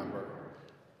one member,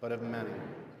 but of many.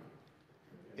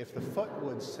 If the foot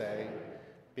would say,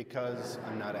 "Because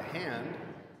I'm not a hand,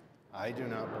 I do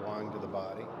not belong to the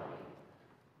body,"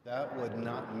 that would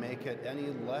not make it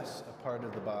any less a part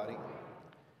of the body.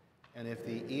 And if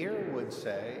the ear would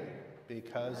say,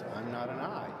 "Because I'm not an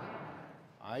eye,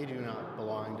 I do not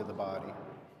belong to the body,"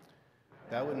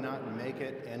 that would not make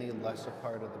it any less a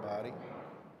part of the body.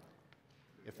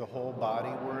 If the whole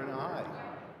body were an eye,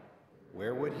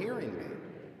 where would hearing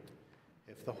be?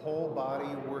 If the whole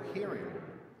body were hearing,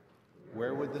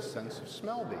 where would the sense of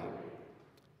smell be?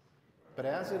 But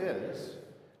as it is,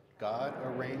 God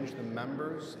arranged the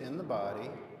members in the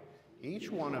body, each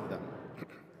one of them,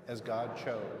 as God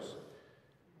chose.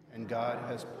 And God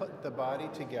has put the body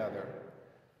together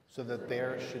so that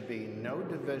there should be no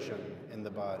division in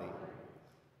the body,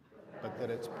 but that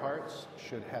its parts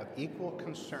should have equal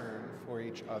concern for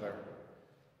each other.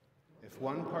 If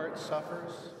one part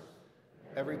suffers,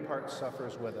 every part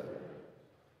suffers with it.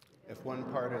 If one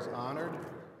part is honored,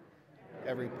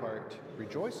 every part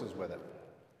rejoices with it.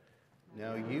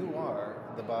 Now you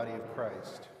are the body of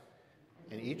Christ,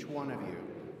 and each one of you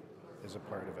is a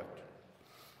part of it.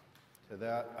 To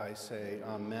that I say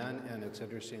amen, and it's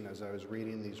interesting as I was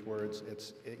reading these words,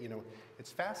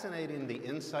 it's fascinating the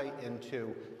insight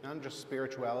into not just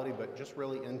spirituality, but just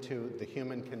really into the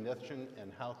human condition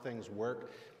and how things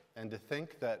work. And to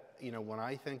think that, when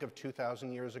I think of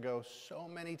 2,000 years ago, so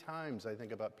many times I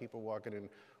think about people walking in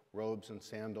robes and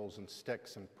sandals and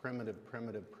sticks and primitive.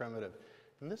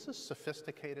 And this is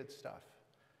sophisticated stuff.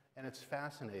 And it's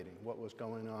fascinating what was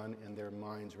going on in their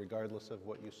minds, regardless of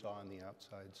what you saw on the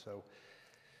outside. So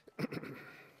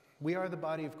we are the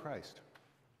body of Christ.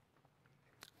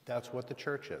 That's what the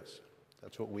church is.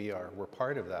 That's what we are. We're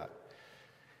part of that.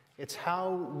 It's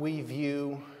how we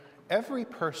view every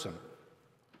person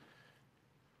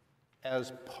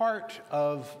as part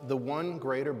of the one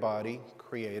greater body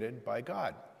created by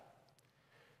God.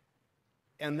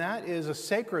 And that is a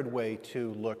sacred way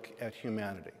to look at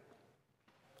humanity.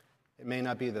 It may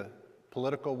not be the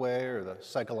political way or the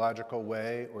psychological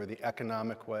way or the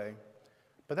economic way,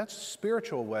 but that's a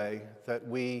spiritual way that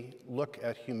we look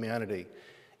at humanity.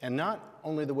 And not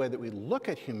only the way that we look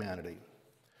at humanity,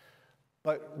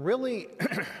 but really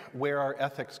where our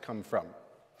ethics come from,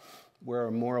 where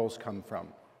our morals come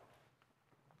from.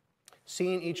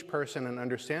 Seeing each person and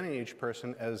understanding each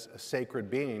person as a sacred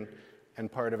being and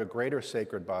part of a greater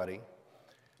sacred body,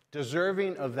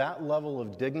 deserving of that level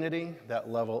of dignity, that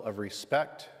level of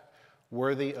respect,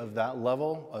 worthy of that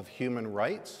level of human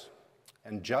rights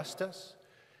and justice.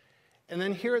 And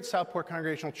then here at Southport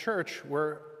Congregational Church,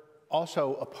 we're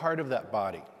also a part of that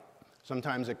body.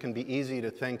 Sometimes it can be easy to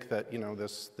think that,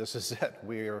 this is it.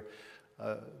 We are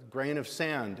a grain of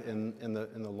sand in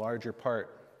the larger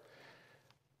part.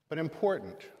 But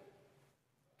important.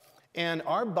 And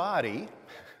our body,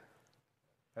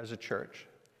 as a church,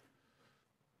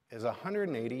 is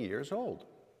 180 years old.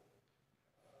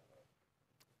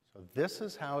 So This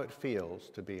is how it feels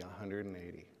to be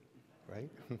 180, right?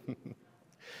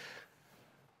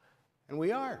 And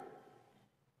we are.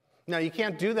 Now, you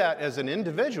can't do that as an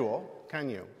individual, can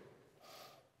you?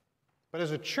 But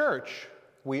as a church,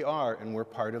 we are, and we're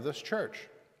part of this church.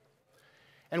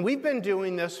 And we've been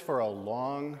doing this for a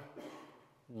long,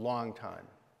 long time.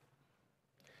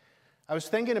 I was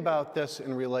thinking about this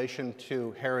in relation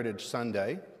to Heritage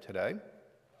Sunday today,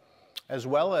 as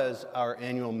well as our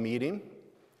annual meeting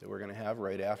that we're going to have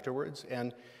right afterwards.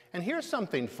 And here's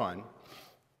something fun.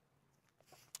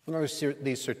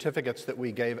 These certificates that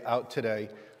we gave out today,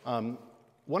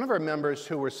 one of our members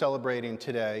who we're celebrating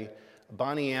today,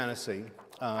 Bonnie Annecy.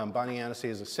 Bonnie Annecy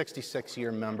is a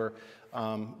 66-year member,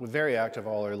 was very active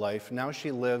all her life. Now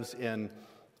she lives in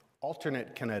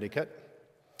alternate Connecticut,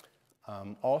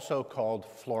 also called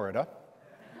Florida.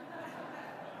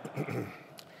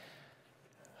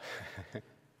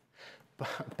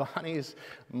 Bonnie's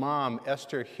mom,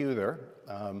 Esther Huther,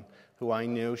 who I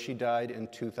knew, she died in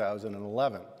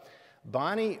 2011.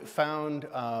 Bonnie found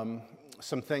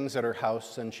some things at her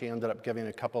house, and she ended up giving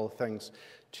a couple of things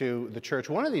to the church.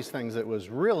 One of these things that was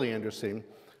really interesting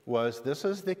was this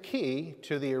is the key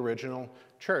to the original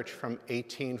church from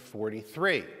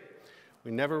 1843.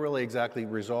 We never really exactly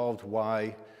resolved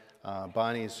why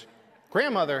Bonnie's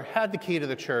grandmother had the key to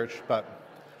the church, but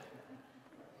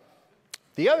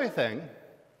the other thing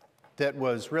that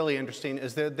was really interesting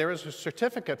is that there was a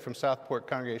certificate from Southport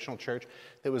Congregational Church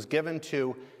that was given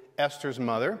to Esther's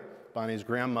mother, Bonnie's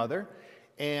grandmother,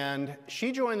 and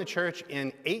she joined the church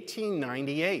in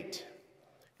 1898,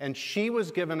 and she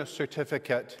was given a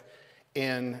certificate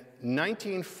in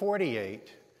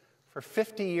 1948 for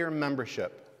 50-year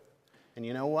membership. And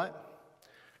you know what?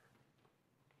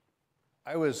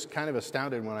 I was kind of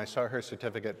astounded when I saw her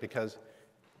certificate because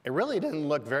it really didn't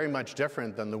look very much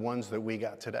different than the ones that we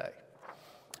got today.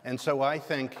 And so I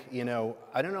think, you know,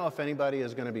 I don't know if anybody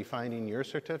is going to be finding your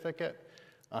certificate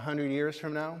 100 years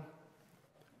from now,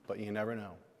 but you never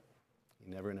know.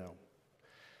 You never know.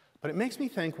 But it makes me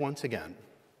think once again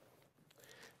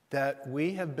that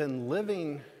we have been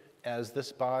living as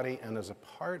this body and as a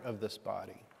part of this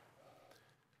body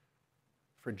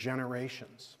for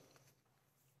generations.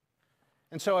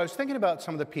 And so I was thinking about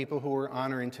some of the people who we're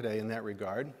honoring today in that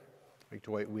regard, like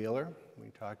Dwight Wheeler, we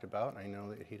talked about. I know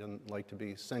that he doesn't like to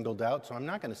be singled out, so I'm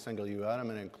not going to single you out. I'm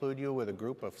going to include you with a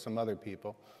group of some other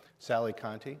people. Sally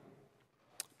Conti,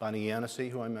 Bonnie Annecy,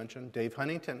 who I mentioned, Dave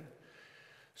Huntington,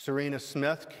 Serena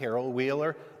Smith, Carol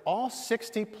Wheeler, all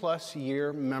 60-plus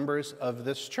year members of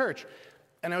this church.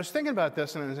 And I was thinking about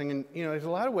this, and I was thinking, you know, there's a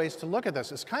lot of ways to look at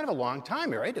this. It's kind of a long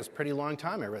time, right? It's a pretty long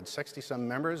time. I read 60-some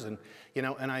members, and, you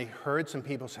know, and I heard some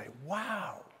people say,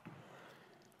 wow.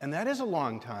 And that is a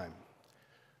long time.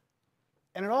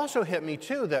 And it also hit me,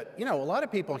 too, that, you know, a lot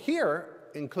of people here,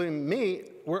 including me,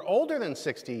 were older than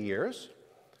 60 years.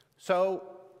 So,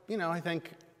 you know, I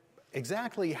think,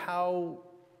 exactly how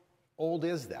old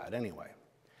is that anyway?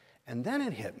 And then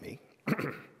it hit me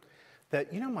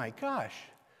that, you know, my gosh,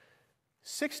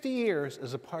 60 years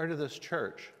as a part of this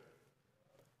church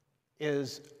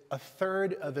is a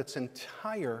third of its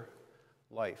entire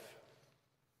life.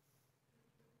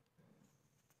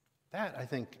 That, I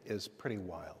think, is pretty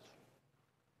wild.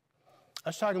 I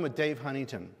was talking with Dave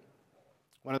Huntington,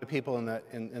 one of the people in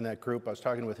that group. I was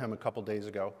talking with him a couple days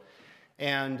ago.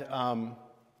 And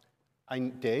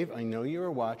Dave, I know you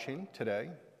are watching today.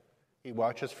 He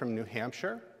watches from New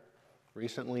Hampshire,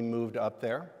 recently moved up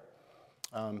there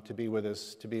to be with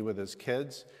his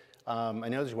kids. I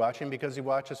know he's watching because he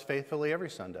watches faithfully every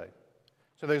Sunday.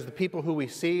 So there's the people who we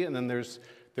see, and then there's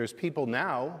people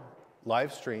now,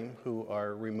 live stream, who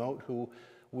are remote, who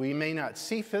we may not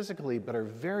see physically, but are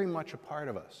very much a part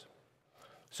of us.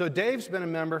 So Dave's been a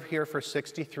member here for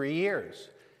 63 years.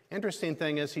 Interesting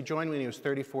thing is he joined when he was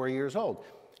 34 years old.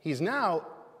 He's now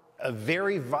a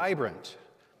very vibrant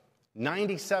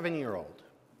 97-year-old.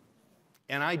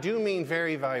 And I do mean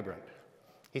very vibrant.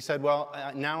 He said, well,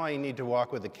 now I need to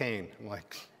walk with a cane. I'm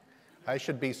like, I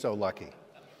should be so lucky.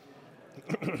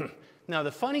 Now,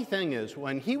 the funny thing is,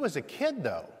 when he was a kid,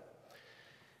 though,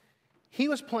 he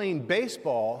was playing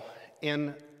baseball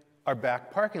in our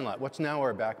back parking lot, what's now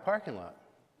our back parking lot.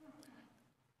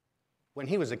 When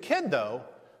he was a kid, though,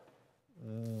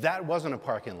 that wasn't a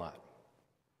parking lot.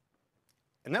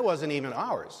 And that wasn't even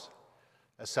ours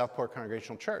as Southport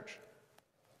Congregational Church.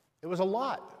 It was a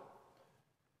lot.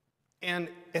 And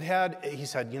it had, he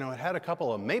said, you know, it had a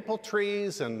couple of maple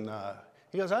trees, and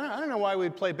he goes, I don't know why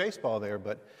we'd play baseball there,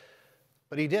 but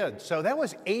he did. So that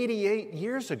was 88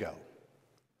 years ago.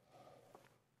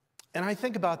 And I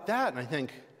think about that, and I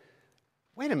think,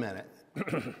 wait a minute.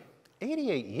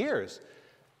 88 years.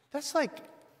 That's like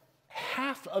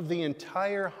half of the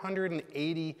entire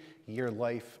 180-year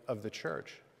life of the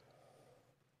church.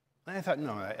 And I thought,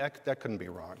 no, that couldn't be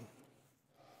wrong.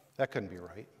 That couldn't be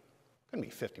right. It couldn't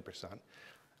be 50%.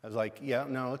 I was like, yeah,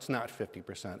 no, it's not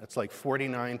 50%. It's like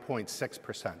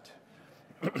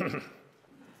 49.6%.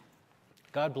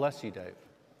 God bless you, Dave,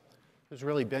 who's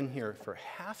really been here for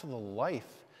half of the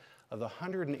life of the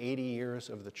 180 years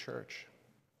of the church.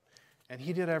 And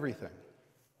he did everything.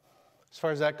 As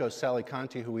far as that goes, Sally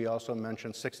Conti, who we also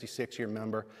mentioned, 66-year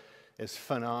member, is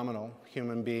phenomenal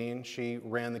human being. She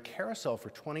ran the carousel for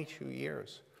 22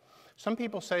 years. Some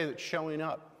people say that showing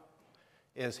up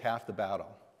is half the battle,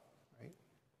 right?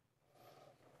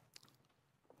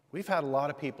 We've had a lot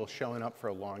of people showing up for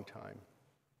a long time.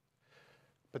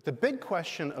 But the big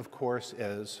question, of course,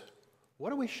 is,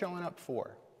 what are we showing up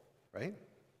for, right?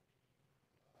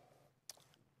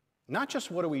 Not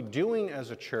just what are we doing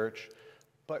as a church,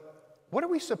 but what are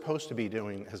we supposed to be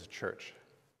doing as a church?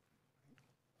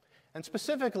 And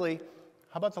specifically,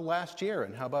 how about the last year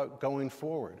and how about going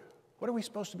forward? What are we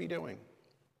supposed to be doing?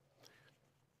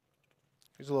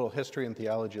 Here's a little history and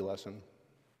theology lesson.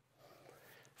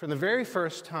 From the very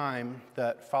first time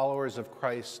that followers of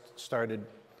Christ started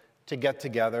to get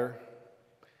together,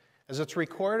 as it's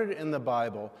recorded in the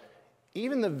Bible,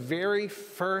 even the very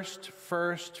first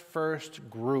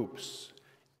groups,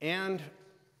 and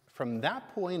from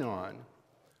that point on,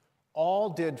 all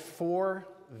did four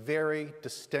very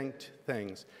distinct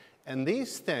things. And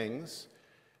these things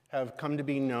have come to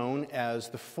be known as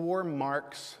the 4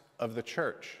 marks of the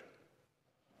church.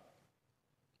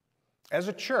 As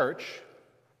a church,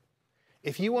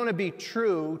 if you want to be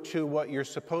true to what you're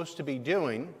supposed to be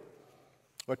doing,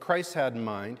 what Christ had in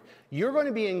mind, you're going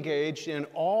to be engaged in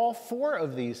all 4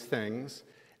 of these things,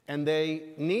 and they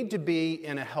need to be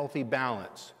in a healthy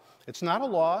balance. It's not a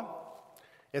law,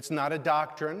 it's not a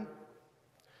doctrine,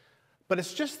 but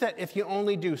it's just that if you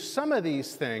only do some of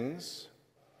these things,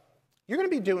 you're going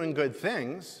to be doing good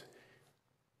things.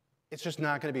 It's just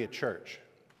not going to be a church.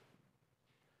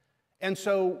 And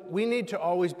so we need to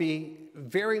always be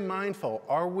very mindful.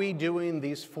 Are we doing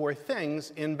these 4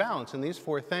 things in balance? And these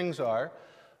 4 things are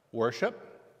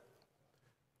worship,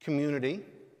 community,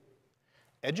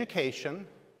 education,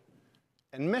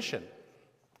 and mission.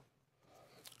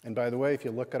 And by the way, if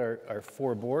you look at our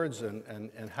 4 boards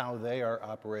and how they are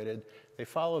operated, they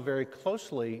follow very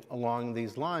closely along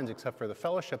these lines, except for the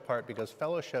fellowship part, because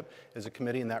fellowship is a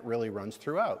committee and that really runs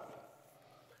throughout.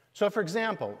 So for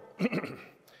example,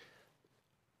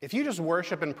 if you just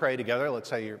worship and pray together, let's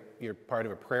say you're part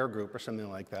of a prayer group or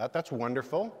something like that, that's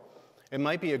wonderful. It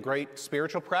might be a great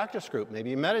spiritual practice group.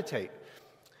 Maybe you meditate,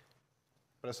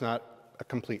 but it's not a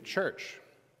complete church.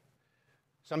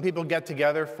 Some people get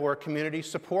together for community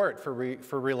support,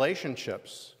 for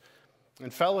relationships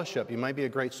and fellowship. You might be a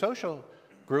great social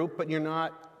group, but you're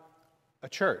not a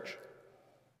church.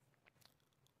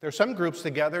 There are some groups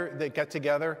that get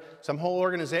together, some whole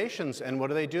organizations, and what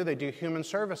do? They do human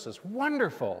services.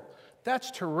 Wonderful.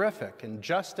 That's terrific. And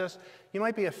justice, you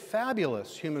might be a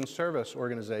fabulous human service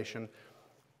organization,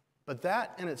 but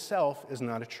that in itself is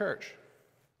not a church.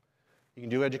 You can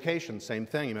do education, same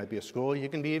thing. You might be a school, you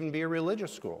can even be a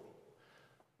religious school.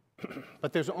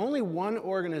 But there's only one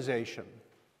organization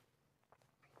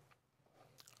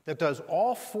that does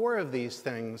all 4 of these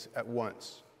things at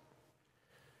once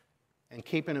and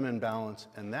keeping them in balance,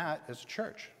 and that is a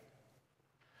church.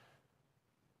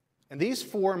 And these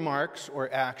 4 marks or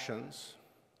actions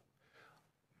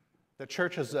that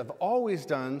churches have always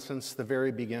done since the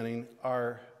very beginning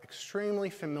are extremely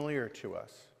familiar to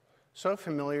us. So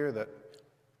familiar that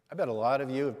I bet a lot of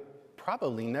you have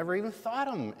probably never even thought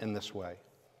of them in this way.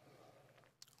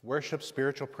 Worship,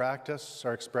 spiritual practice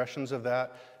are expressions of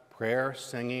that. Prayer,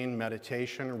 singing,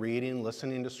 meditation, reading,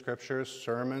 listening to scriptures,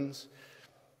 sermons.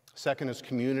 Second is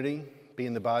community,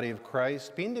 being the body of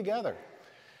Christ, being together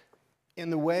in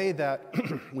the way that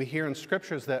we hear in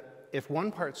scriptures that if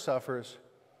one part suffers,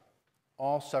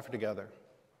 all suffer together.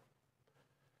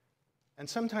 And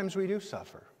sometimes we do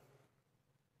suffer.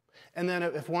 And then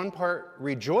if one part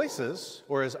rejoices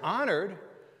or is honored,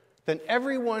 then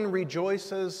everyone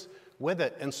rejoices with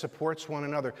it and supports one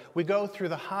another. We go through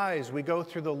the highs, we go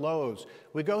through the lows,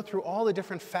 we go through all the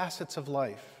different facets of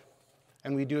life.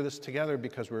 And we do this together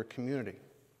because we're a community.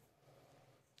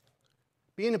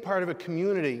 Being a part of a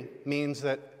community means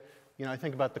that, I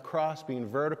think about the cross being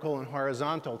vertical and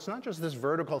horizontal. It's not just this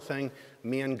vertical thing,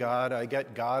 me and God. I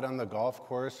get God on the golf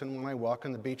course and when I walk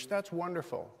on the beach. That's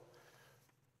wonderful.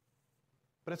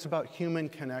 But it's about human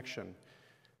connection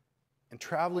and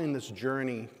traveling this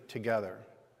journey together.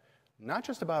 Not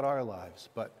just about our lives,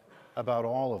 but about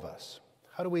all of us.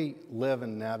 How do we live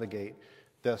and navigate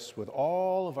this with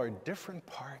all of our different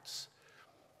parts,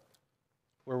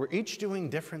 where we're each doing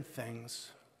different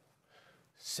things,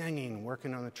 singing,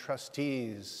 working on the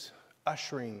trustees,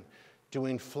 ushering,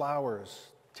 doing flowers,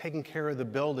 taking care of the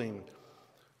building,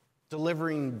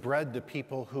 delivering bread to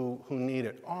people who need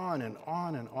it, on and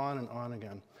on and on and on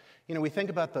again. You know, we think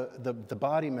about the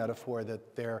body metaphor that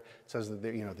it says that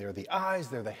they're the eyes,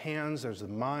 they're the hands, there's the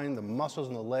mind, the muscles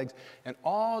and the legs, and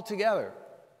all together,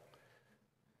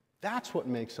 that's what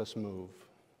makes us move.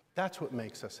 That's what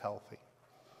makes us healthy.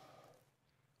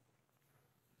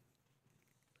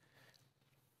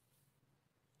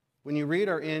 When you read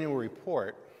our annual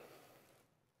report,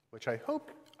 which I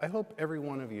hope every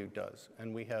one of you does,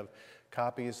 and we have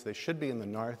copies, they should be in the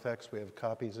narthex, we have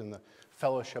copies in the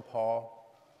fellowship hall.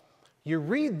 You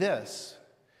read this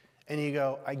and you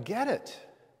go, I get it.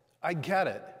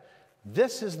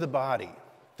 This is the body.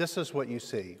 This is what you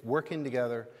see, working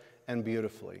together and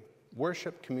beautifully.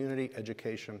 Worship, community,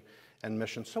 education, and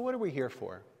mission. So what are we here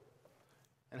for?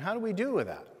 And how do we do with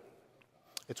that?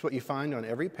 It's what you find on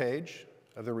every page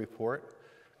of the report.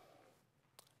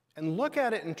 And look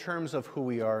at it in terms of who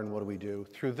we are and what do we do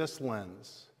through this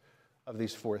lens of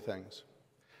these four things.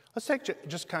 Let's take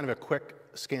just kind of a quick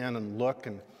scan and look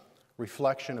and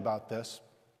reflection about this.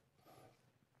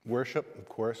 Worship, of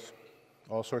course,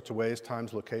 all sorts of ways,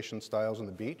 times, locations, styles on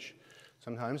the beach.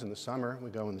 Sometimes in the summer,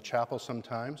 we go in the chapel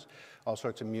sometimes, all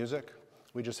sorts of music.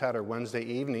 We just had our Wednesday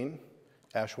evening,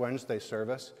 Ash Wednesday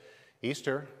service,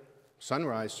 Easter,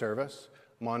 sunrise service,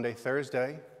 Maundy,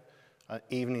 Thursday,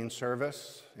 evening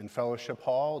service in Fellowship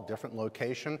Hall, different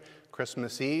location,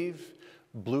 Christmas Eve,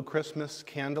 Blue Christmas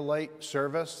candlelight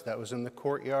service, that was in the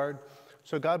courtyard.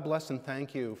 So God bless and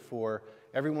thank you for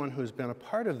everyone who's been a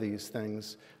part of these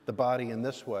things, the body in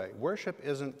this way. Worship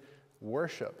isn't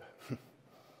worship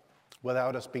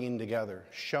without us being together.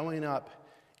 Showing up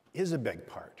is a big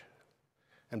part.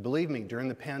 And believe me, during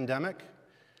the pandemic,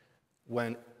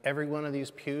 when every one of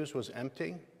these pews was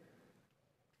empty,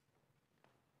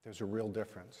 there's a real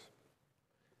difference.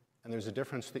 And there's a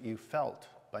difference that you felt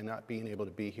by not being able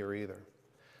to be here either.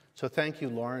 So thank you,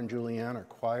 Laura and Julianne, our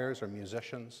choirs, our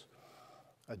musicians,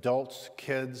 adults,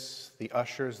 kids, the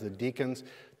ushers, the deacons,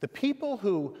 the people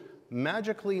who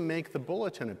magically make the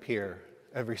bulletin appear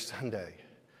every Sunday.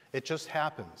 It just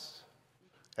happens,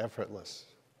 effortless.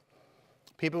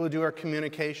 People who do our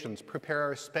communications, prepare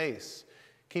our space,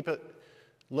 keep it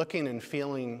looking and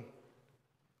feeling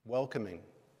welcoming,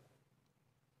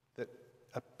 that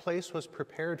a place was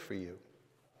prepared for you.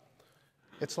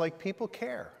 It's like people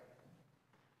care,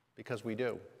 because we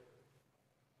do.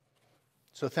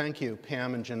 So thank you,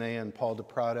 Pam and Janae and Paul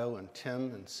DePrado and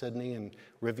Tim and Sydney and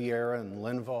Riviera and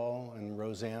Linval and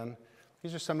Roseanne.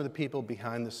 These are some of the people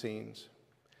behind the scenes.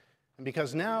 And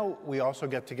because now we also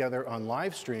get together on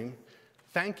live stream,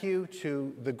 thank you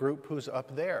to the group who's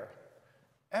up there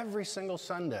every single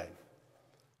Sunday,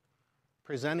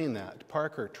 presenting that.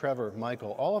 Parker, Trevor,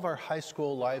 Michael, all of our high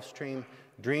school live stream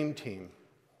dream team.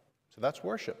 So that's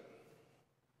worship.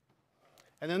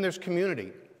 And then there's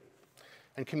community.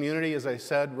 And community, as I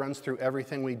said, runs through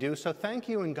everything we do. So thank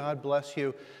you and God bless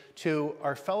you to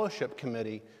our fellowship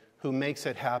committee who makes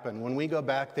it happen. When we go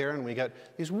back there and we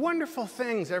get these wonderful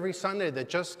things every Sunday that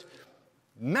just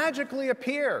magically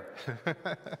appear.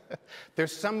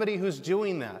 There's somebody who's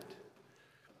doing that.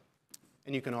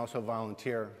 And you can also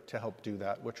volunteer to help do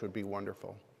that, which would be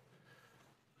wonderful.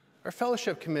 Our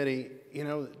fellowship committee,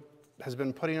 has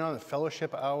been putting on a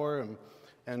fellowship hour,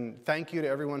 and thank you to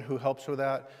everyone who helps with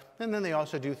that. And then they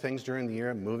also do things during the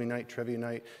year, movie night, trivia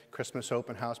night, Christmas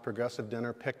open house, progressive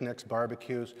dinner, picnics,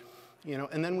 barbecues,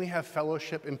 and then we have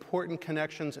fellowship, important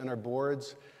connections in our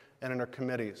boards and in our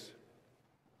committees.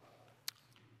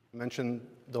 I mentioned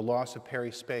the loss of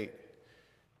Perry Spate.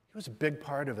 He was a big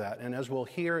part of that, and as we'll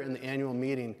hear in the annual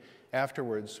meeting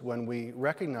afterwards, when we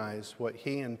recognize what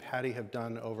he and Patty have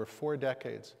done over 4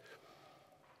 decades,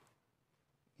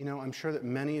 I'm sure that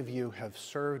many of you have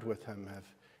served with him, have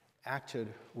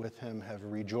acted with him, have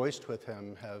rejoiced with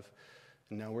him,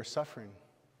 and now we're suffering.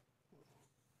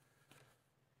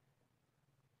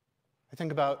 I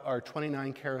think about our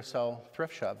 29 Carousel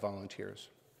thrift shop volunteers.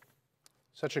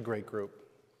 Such a great group,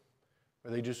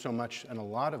 where they do so much, and a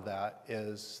lot of that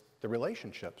is the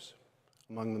relationships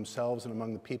among themselves and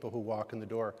among the people who walk in the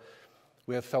door.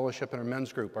 We have fellowship in our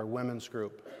men's group, our women's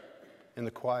group, in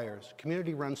the choirs.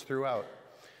 Community runs throughout.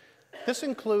 This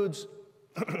includes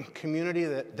community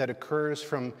that occurs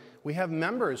from, we have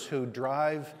members who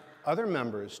drive other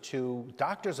members to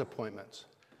doctor's appointments.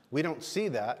 We don't see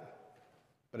that,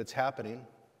 but it's happening.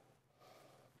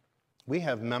 We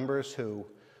have members who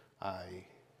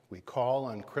we call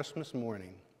on Christmas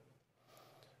morning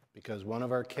because one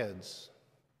of our kids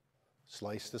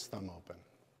sliced his thumb open.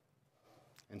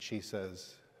 And she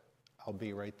says, I'll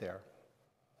be right there.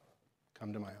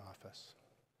 Come to my office.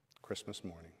 Christmas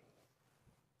morning.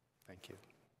 Thank you.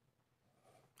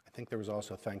 I think there was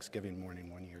also Thanksgiving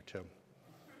morning one year, too.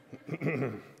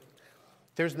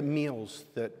 There's the meals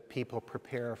that people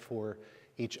prepare for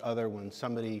each other when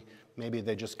somebody, maybe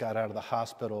they just got out of the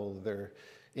hospital, they're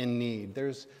in need.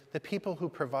 There's the people who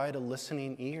provide a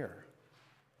listening ear.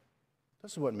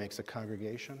 This is what makes a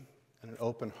congregation and an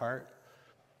open heart.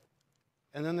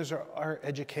 And then there's our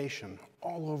education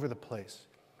all over the place.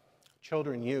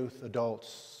 Children, youth,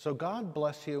 adults. So God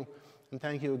bless you, and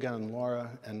thank you again, Laura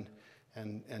and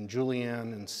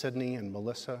Julianne and Sydney and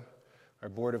Melissa, our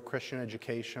Board of Christian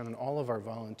Education, and all of our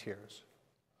volunteers.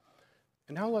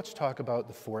 And now let's talk about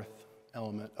the fourth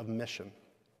element of mission.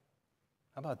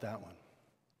 How about that one?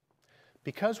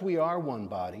 Because we are one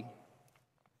body,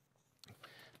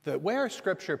 the way our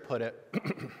scripture put it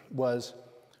was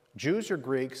Jews or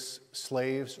Greeks,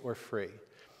 slaves or free.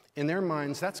 In their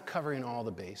minds, that's covering all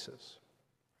the bases.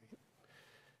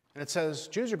 And it says,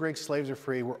 Jews or Greeks, slaves or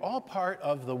free, we're all part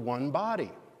of the one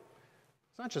body.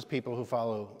 It's not just people who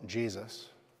follow Jesus.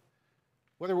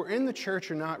 Whether we're in the church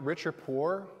or not, rich or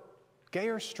poor, gay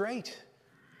or straight,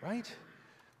 right?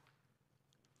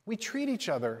 We treat each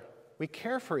other, we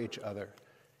care for each other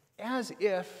as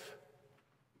if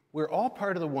we're all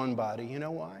part of the one body. You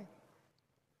know why?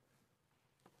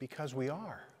 Because we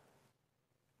are.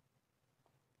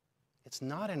 It's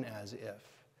not an as if,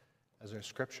 as our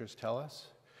scriptures tell us.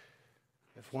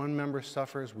 If one member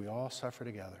suffers, we all suffer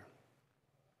together.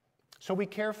 So we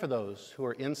care for those who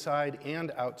are inside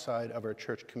and outside of our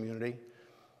church community.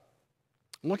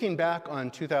 Looking back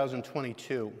on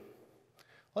 2022,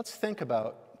 let's think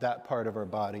about that part of our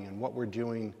body and what we're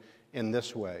doing in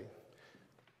this way.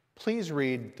 Please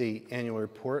read the annual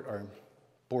report, our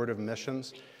Board of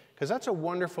Missions, because that's a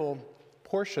wonderful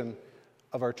portion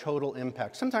of our total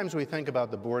impact. Sometimes we think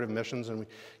about the Board of Missions and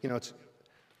it's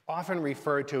often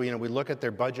referred to, we look at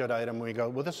their budget item and we go,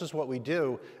 well, this is what we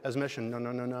do as mission.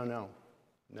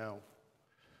 No.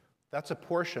 That's a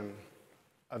portion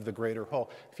of the greater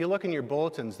whole. If you look in your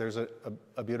bulletins, there's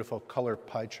a beautiful color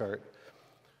pie chart.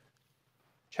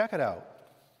 Check it out,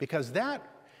 because that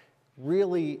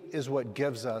really is what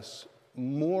gives us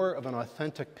more of an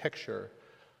authentic picture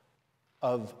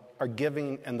of our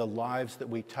giving and the lives that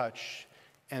we touch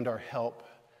and our help.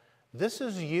 This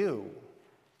is you,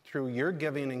 through your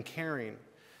giving and caring,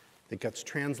 that gets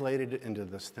translated into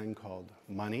this thing called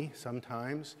money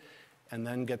sometimes, and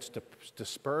then gets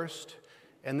dispersed.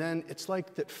 And then it's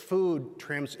like that food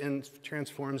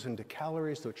transforms into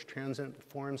calories, which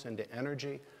transforms into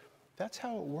energy. That's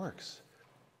how it works.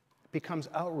 It becomes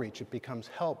outreach, it becomes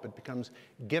help, it becomes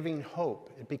giving hope,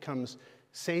 it becomes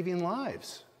saving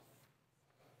lives.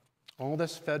 All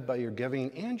this fed by your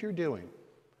giving and your doing.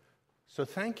 So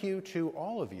thank you to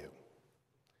all of you.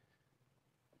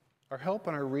 Our help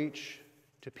and our reach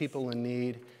to people in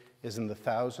need is in the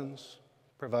thousands,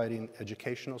 providing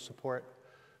educational support,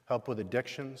 help with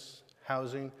addictions,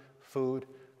 housing, food,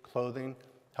 clothing,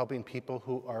 helping people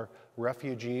who are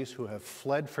refugees who have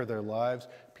fled for their lives,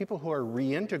 people who are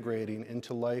reintegrating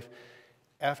into life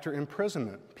after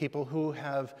imprisonment, people who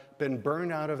have been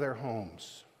burned out of their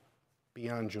homes,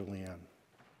 beyond Julianne,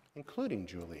 including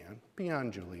Julianne,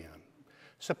 beyond Julianne.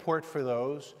 Support for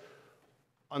those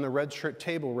on the Red Shirt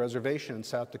Table Reservation in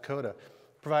South Dakota,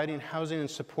 providing housing and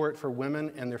support for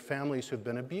women and their families who've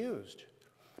been abused,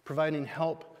 providing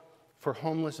help for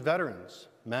homeless veterans,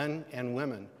 men and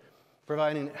women,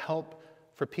 providing help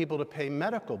for people to pay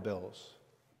medical bills,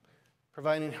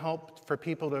 providing help for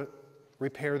people to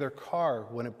repair their car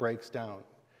when it breaks down,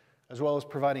 as well as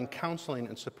providing counseling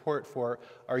and support for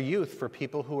our youth, for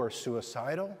people who are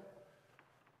suicidal.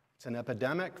 It's an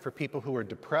epidemic. For people who are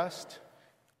depressed,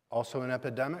 also an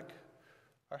epidemic.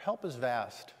 Our help is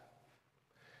vast.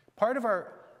 Part of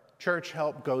our church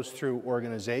help goes through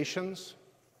organizations,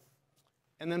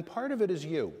 and then part of it is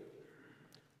you,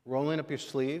 rolling up your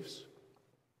sleeves,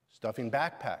 stuffing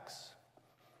backpacks,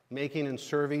 making and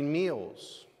serving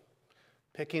meals,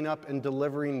 picking up and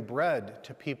delivering bread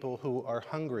to people who are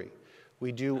hungry.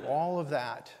 We do all of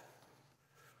that.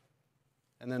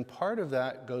 And then part of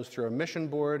that goes through a mission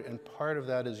board, and part of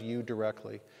that is you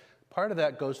directly. Part of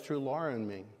that goes through Laura and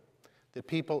me, that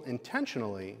people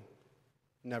intentionally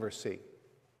never see.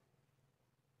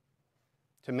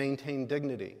 To maintain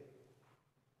dignity,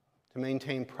 to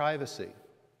maintain privacy.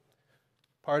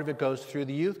 Part of it goes through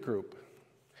the youth group.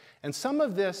 And some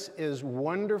of this is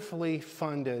wonderfully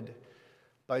funded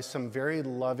by some very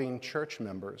loving church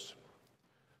members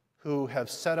who have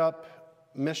set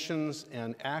up missions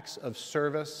and acts of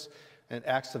service and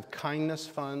acts of kindness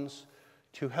funds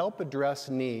to help address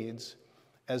needs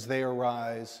as they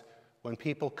arise when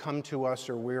people come to us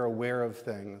or we're aware of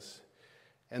things.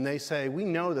 And they say, we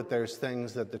know that there's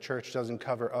things that the church doesn't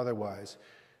cover otherwise.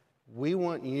 We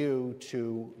want you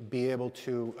to be able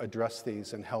to address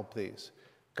these and help these.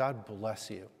 God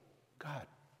bless you. God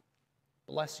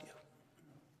bless you.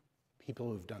 People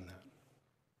who've done that.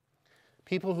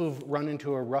 People who've run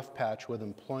into a rough patch with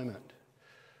employment,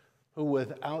 who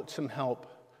without some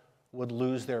help would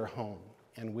lose their home,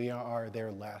 and we are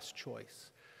their last choice.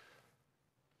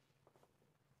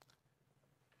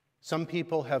 Some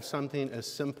people have something as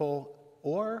simple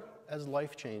or as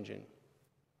life-changing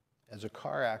as a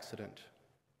car accident,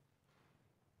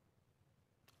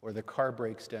 or the car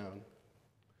breaks down.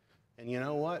 And you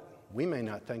know what? We may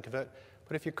not think of it,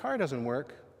 but if your car doesn't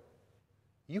work,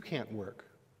 you can't work.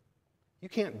 You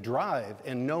can't drive,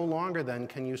 and no longer then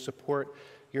can you support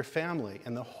your family,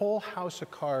 and the whole house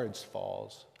of cards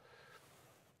falls.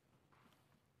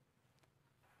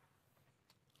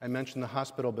 I mentioned the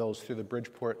hospital bills through the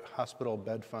Bridgeport Hospital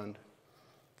Bed Fund.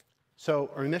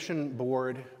 So our mission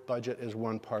board budget is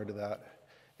one part of that,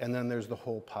 and then there's the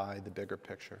whole pie, the bigger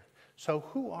picture. So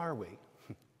who are we?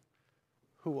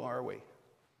 Who are we?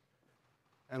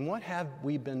 And what have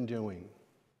we been doing?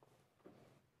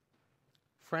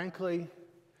 Frankly,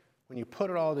 when you put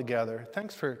it all together,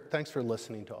 thanks for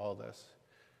listening to all this,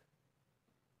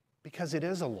 because it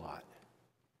is a lot.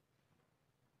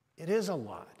 It is a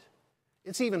lot.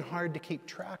 It's even hard to keep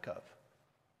track of.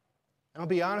 And I'll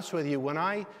be honest with you, when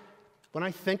I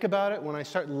think about it, when I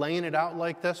start laying it out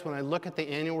like this, when I look at the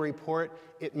annual report,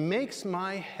 it makes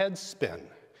my head spin.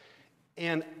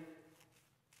 And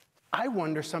I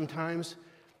wonder sometimes,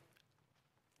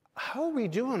 how are we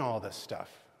doing all this stuff?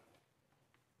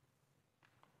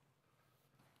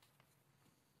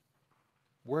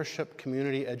 Worship,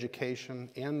 community education,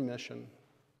 and mission.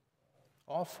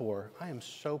 All four. I am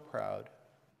so proud.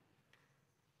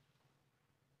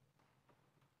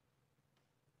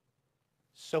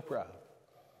 So proud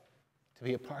to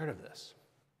be a part of this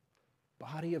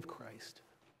body of Christ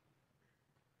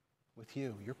with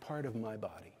you. You're part of my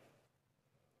body.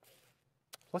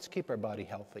 Let's keep our body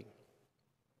healthy.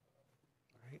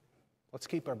 Right? Let's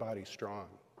keep our body strong.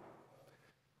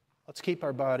 Let's keep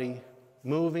our body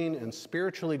moving and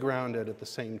spiritually grounded at the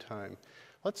same time.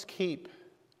 Let's keep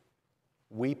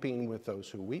weeping with those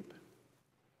who weep,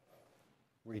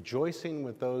 rejoicing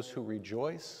with those who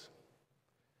rejoice,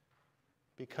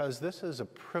 because this is a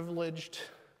privileged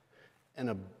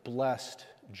and a blessed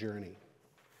journey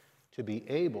to be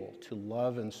able to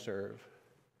love and serve.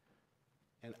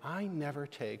 And I never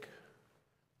take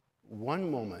one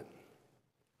moment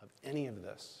of any of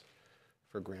this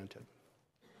for granted.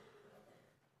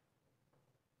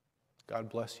 God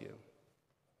bless you.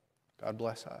 God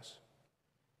bless us.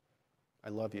 I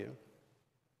love you.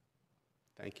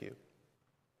 Thank you.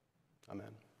 Amen.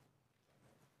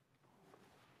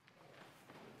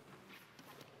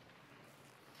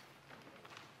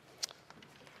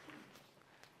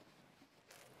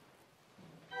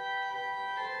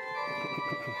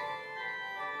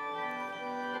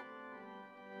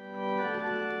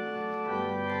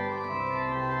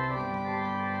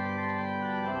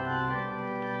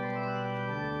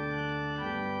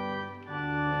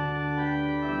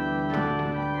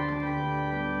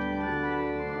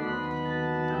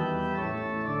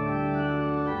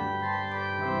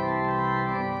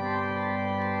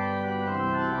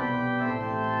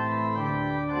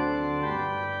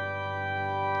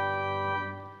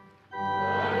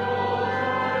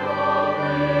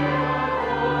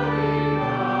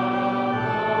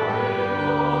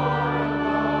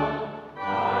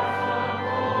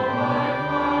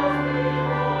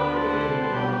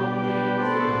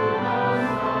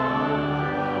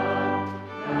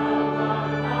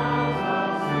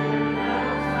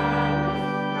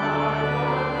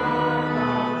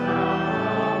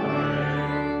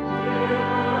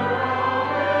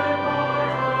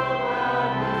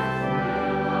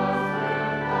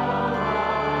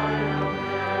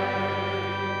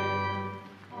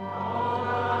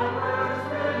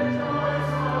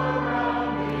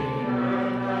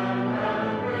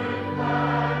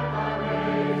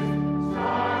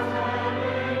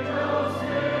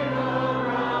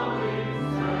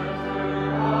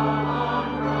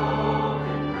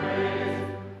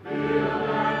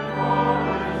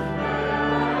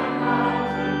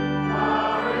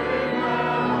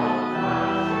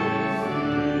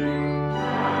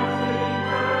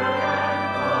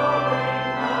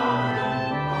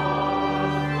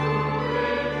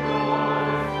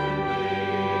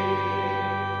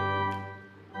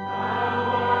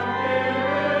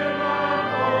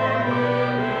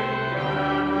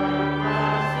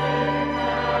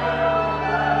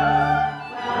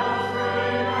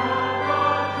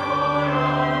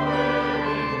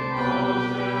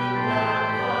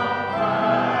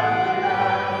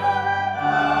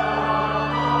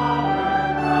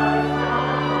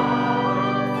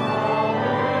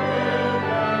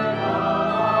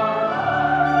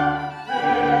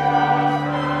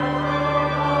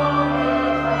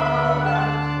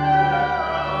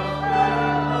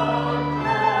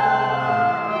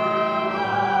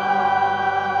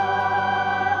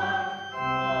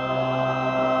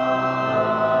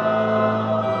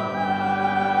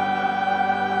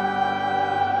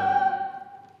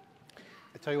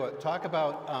 tell you what, talk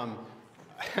about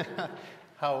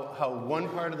how one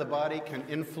part of the body can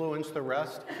influence the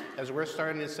rest. As we're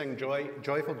starting to sing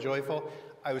Joyful, Joyful,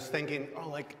 I was thinking,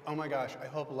 oh my gosh, I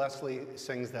hope Leslie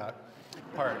sings that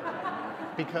part.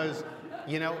 Because,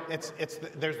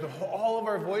 there's all of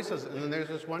our voices, and then there's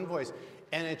this one voice,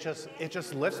 and it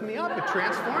just lifts me up, it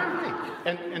transforms me.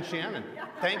 And Shannon,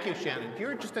 thank you, Shannon.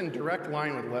 You're just in direct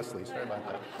line with Leslie, sorry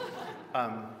about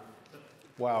that.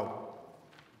 Wow.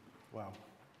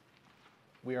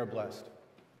 We are blessed.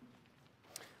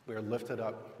 We are lifted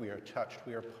up. We are touched.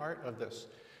 We are part of this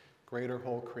greater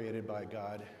whole created by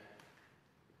God.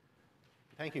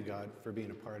 Thank you, God, for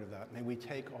being a part of that. May we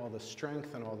take all the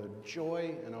strength and all the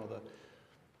joy and all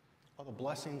the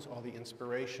blessings, all the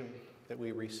inspiration that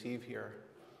we receive here.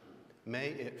 May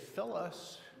it fill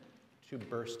us to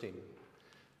bursting,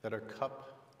 that our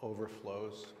cup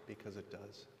overflows, because it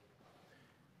does.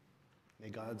 May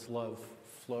God's love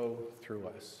flow through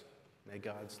us. May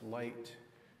God's light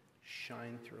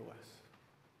shine through us,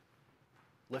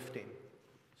 lifting,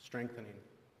 strengthening,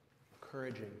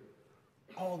 encouraging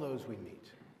all those we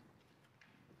meet,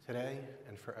 today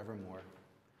and forevermore.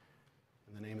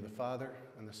 In the name of the Father,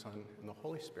 and the Son, and the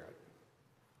Holy Spirit.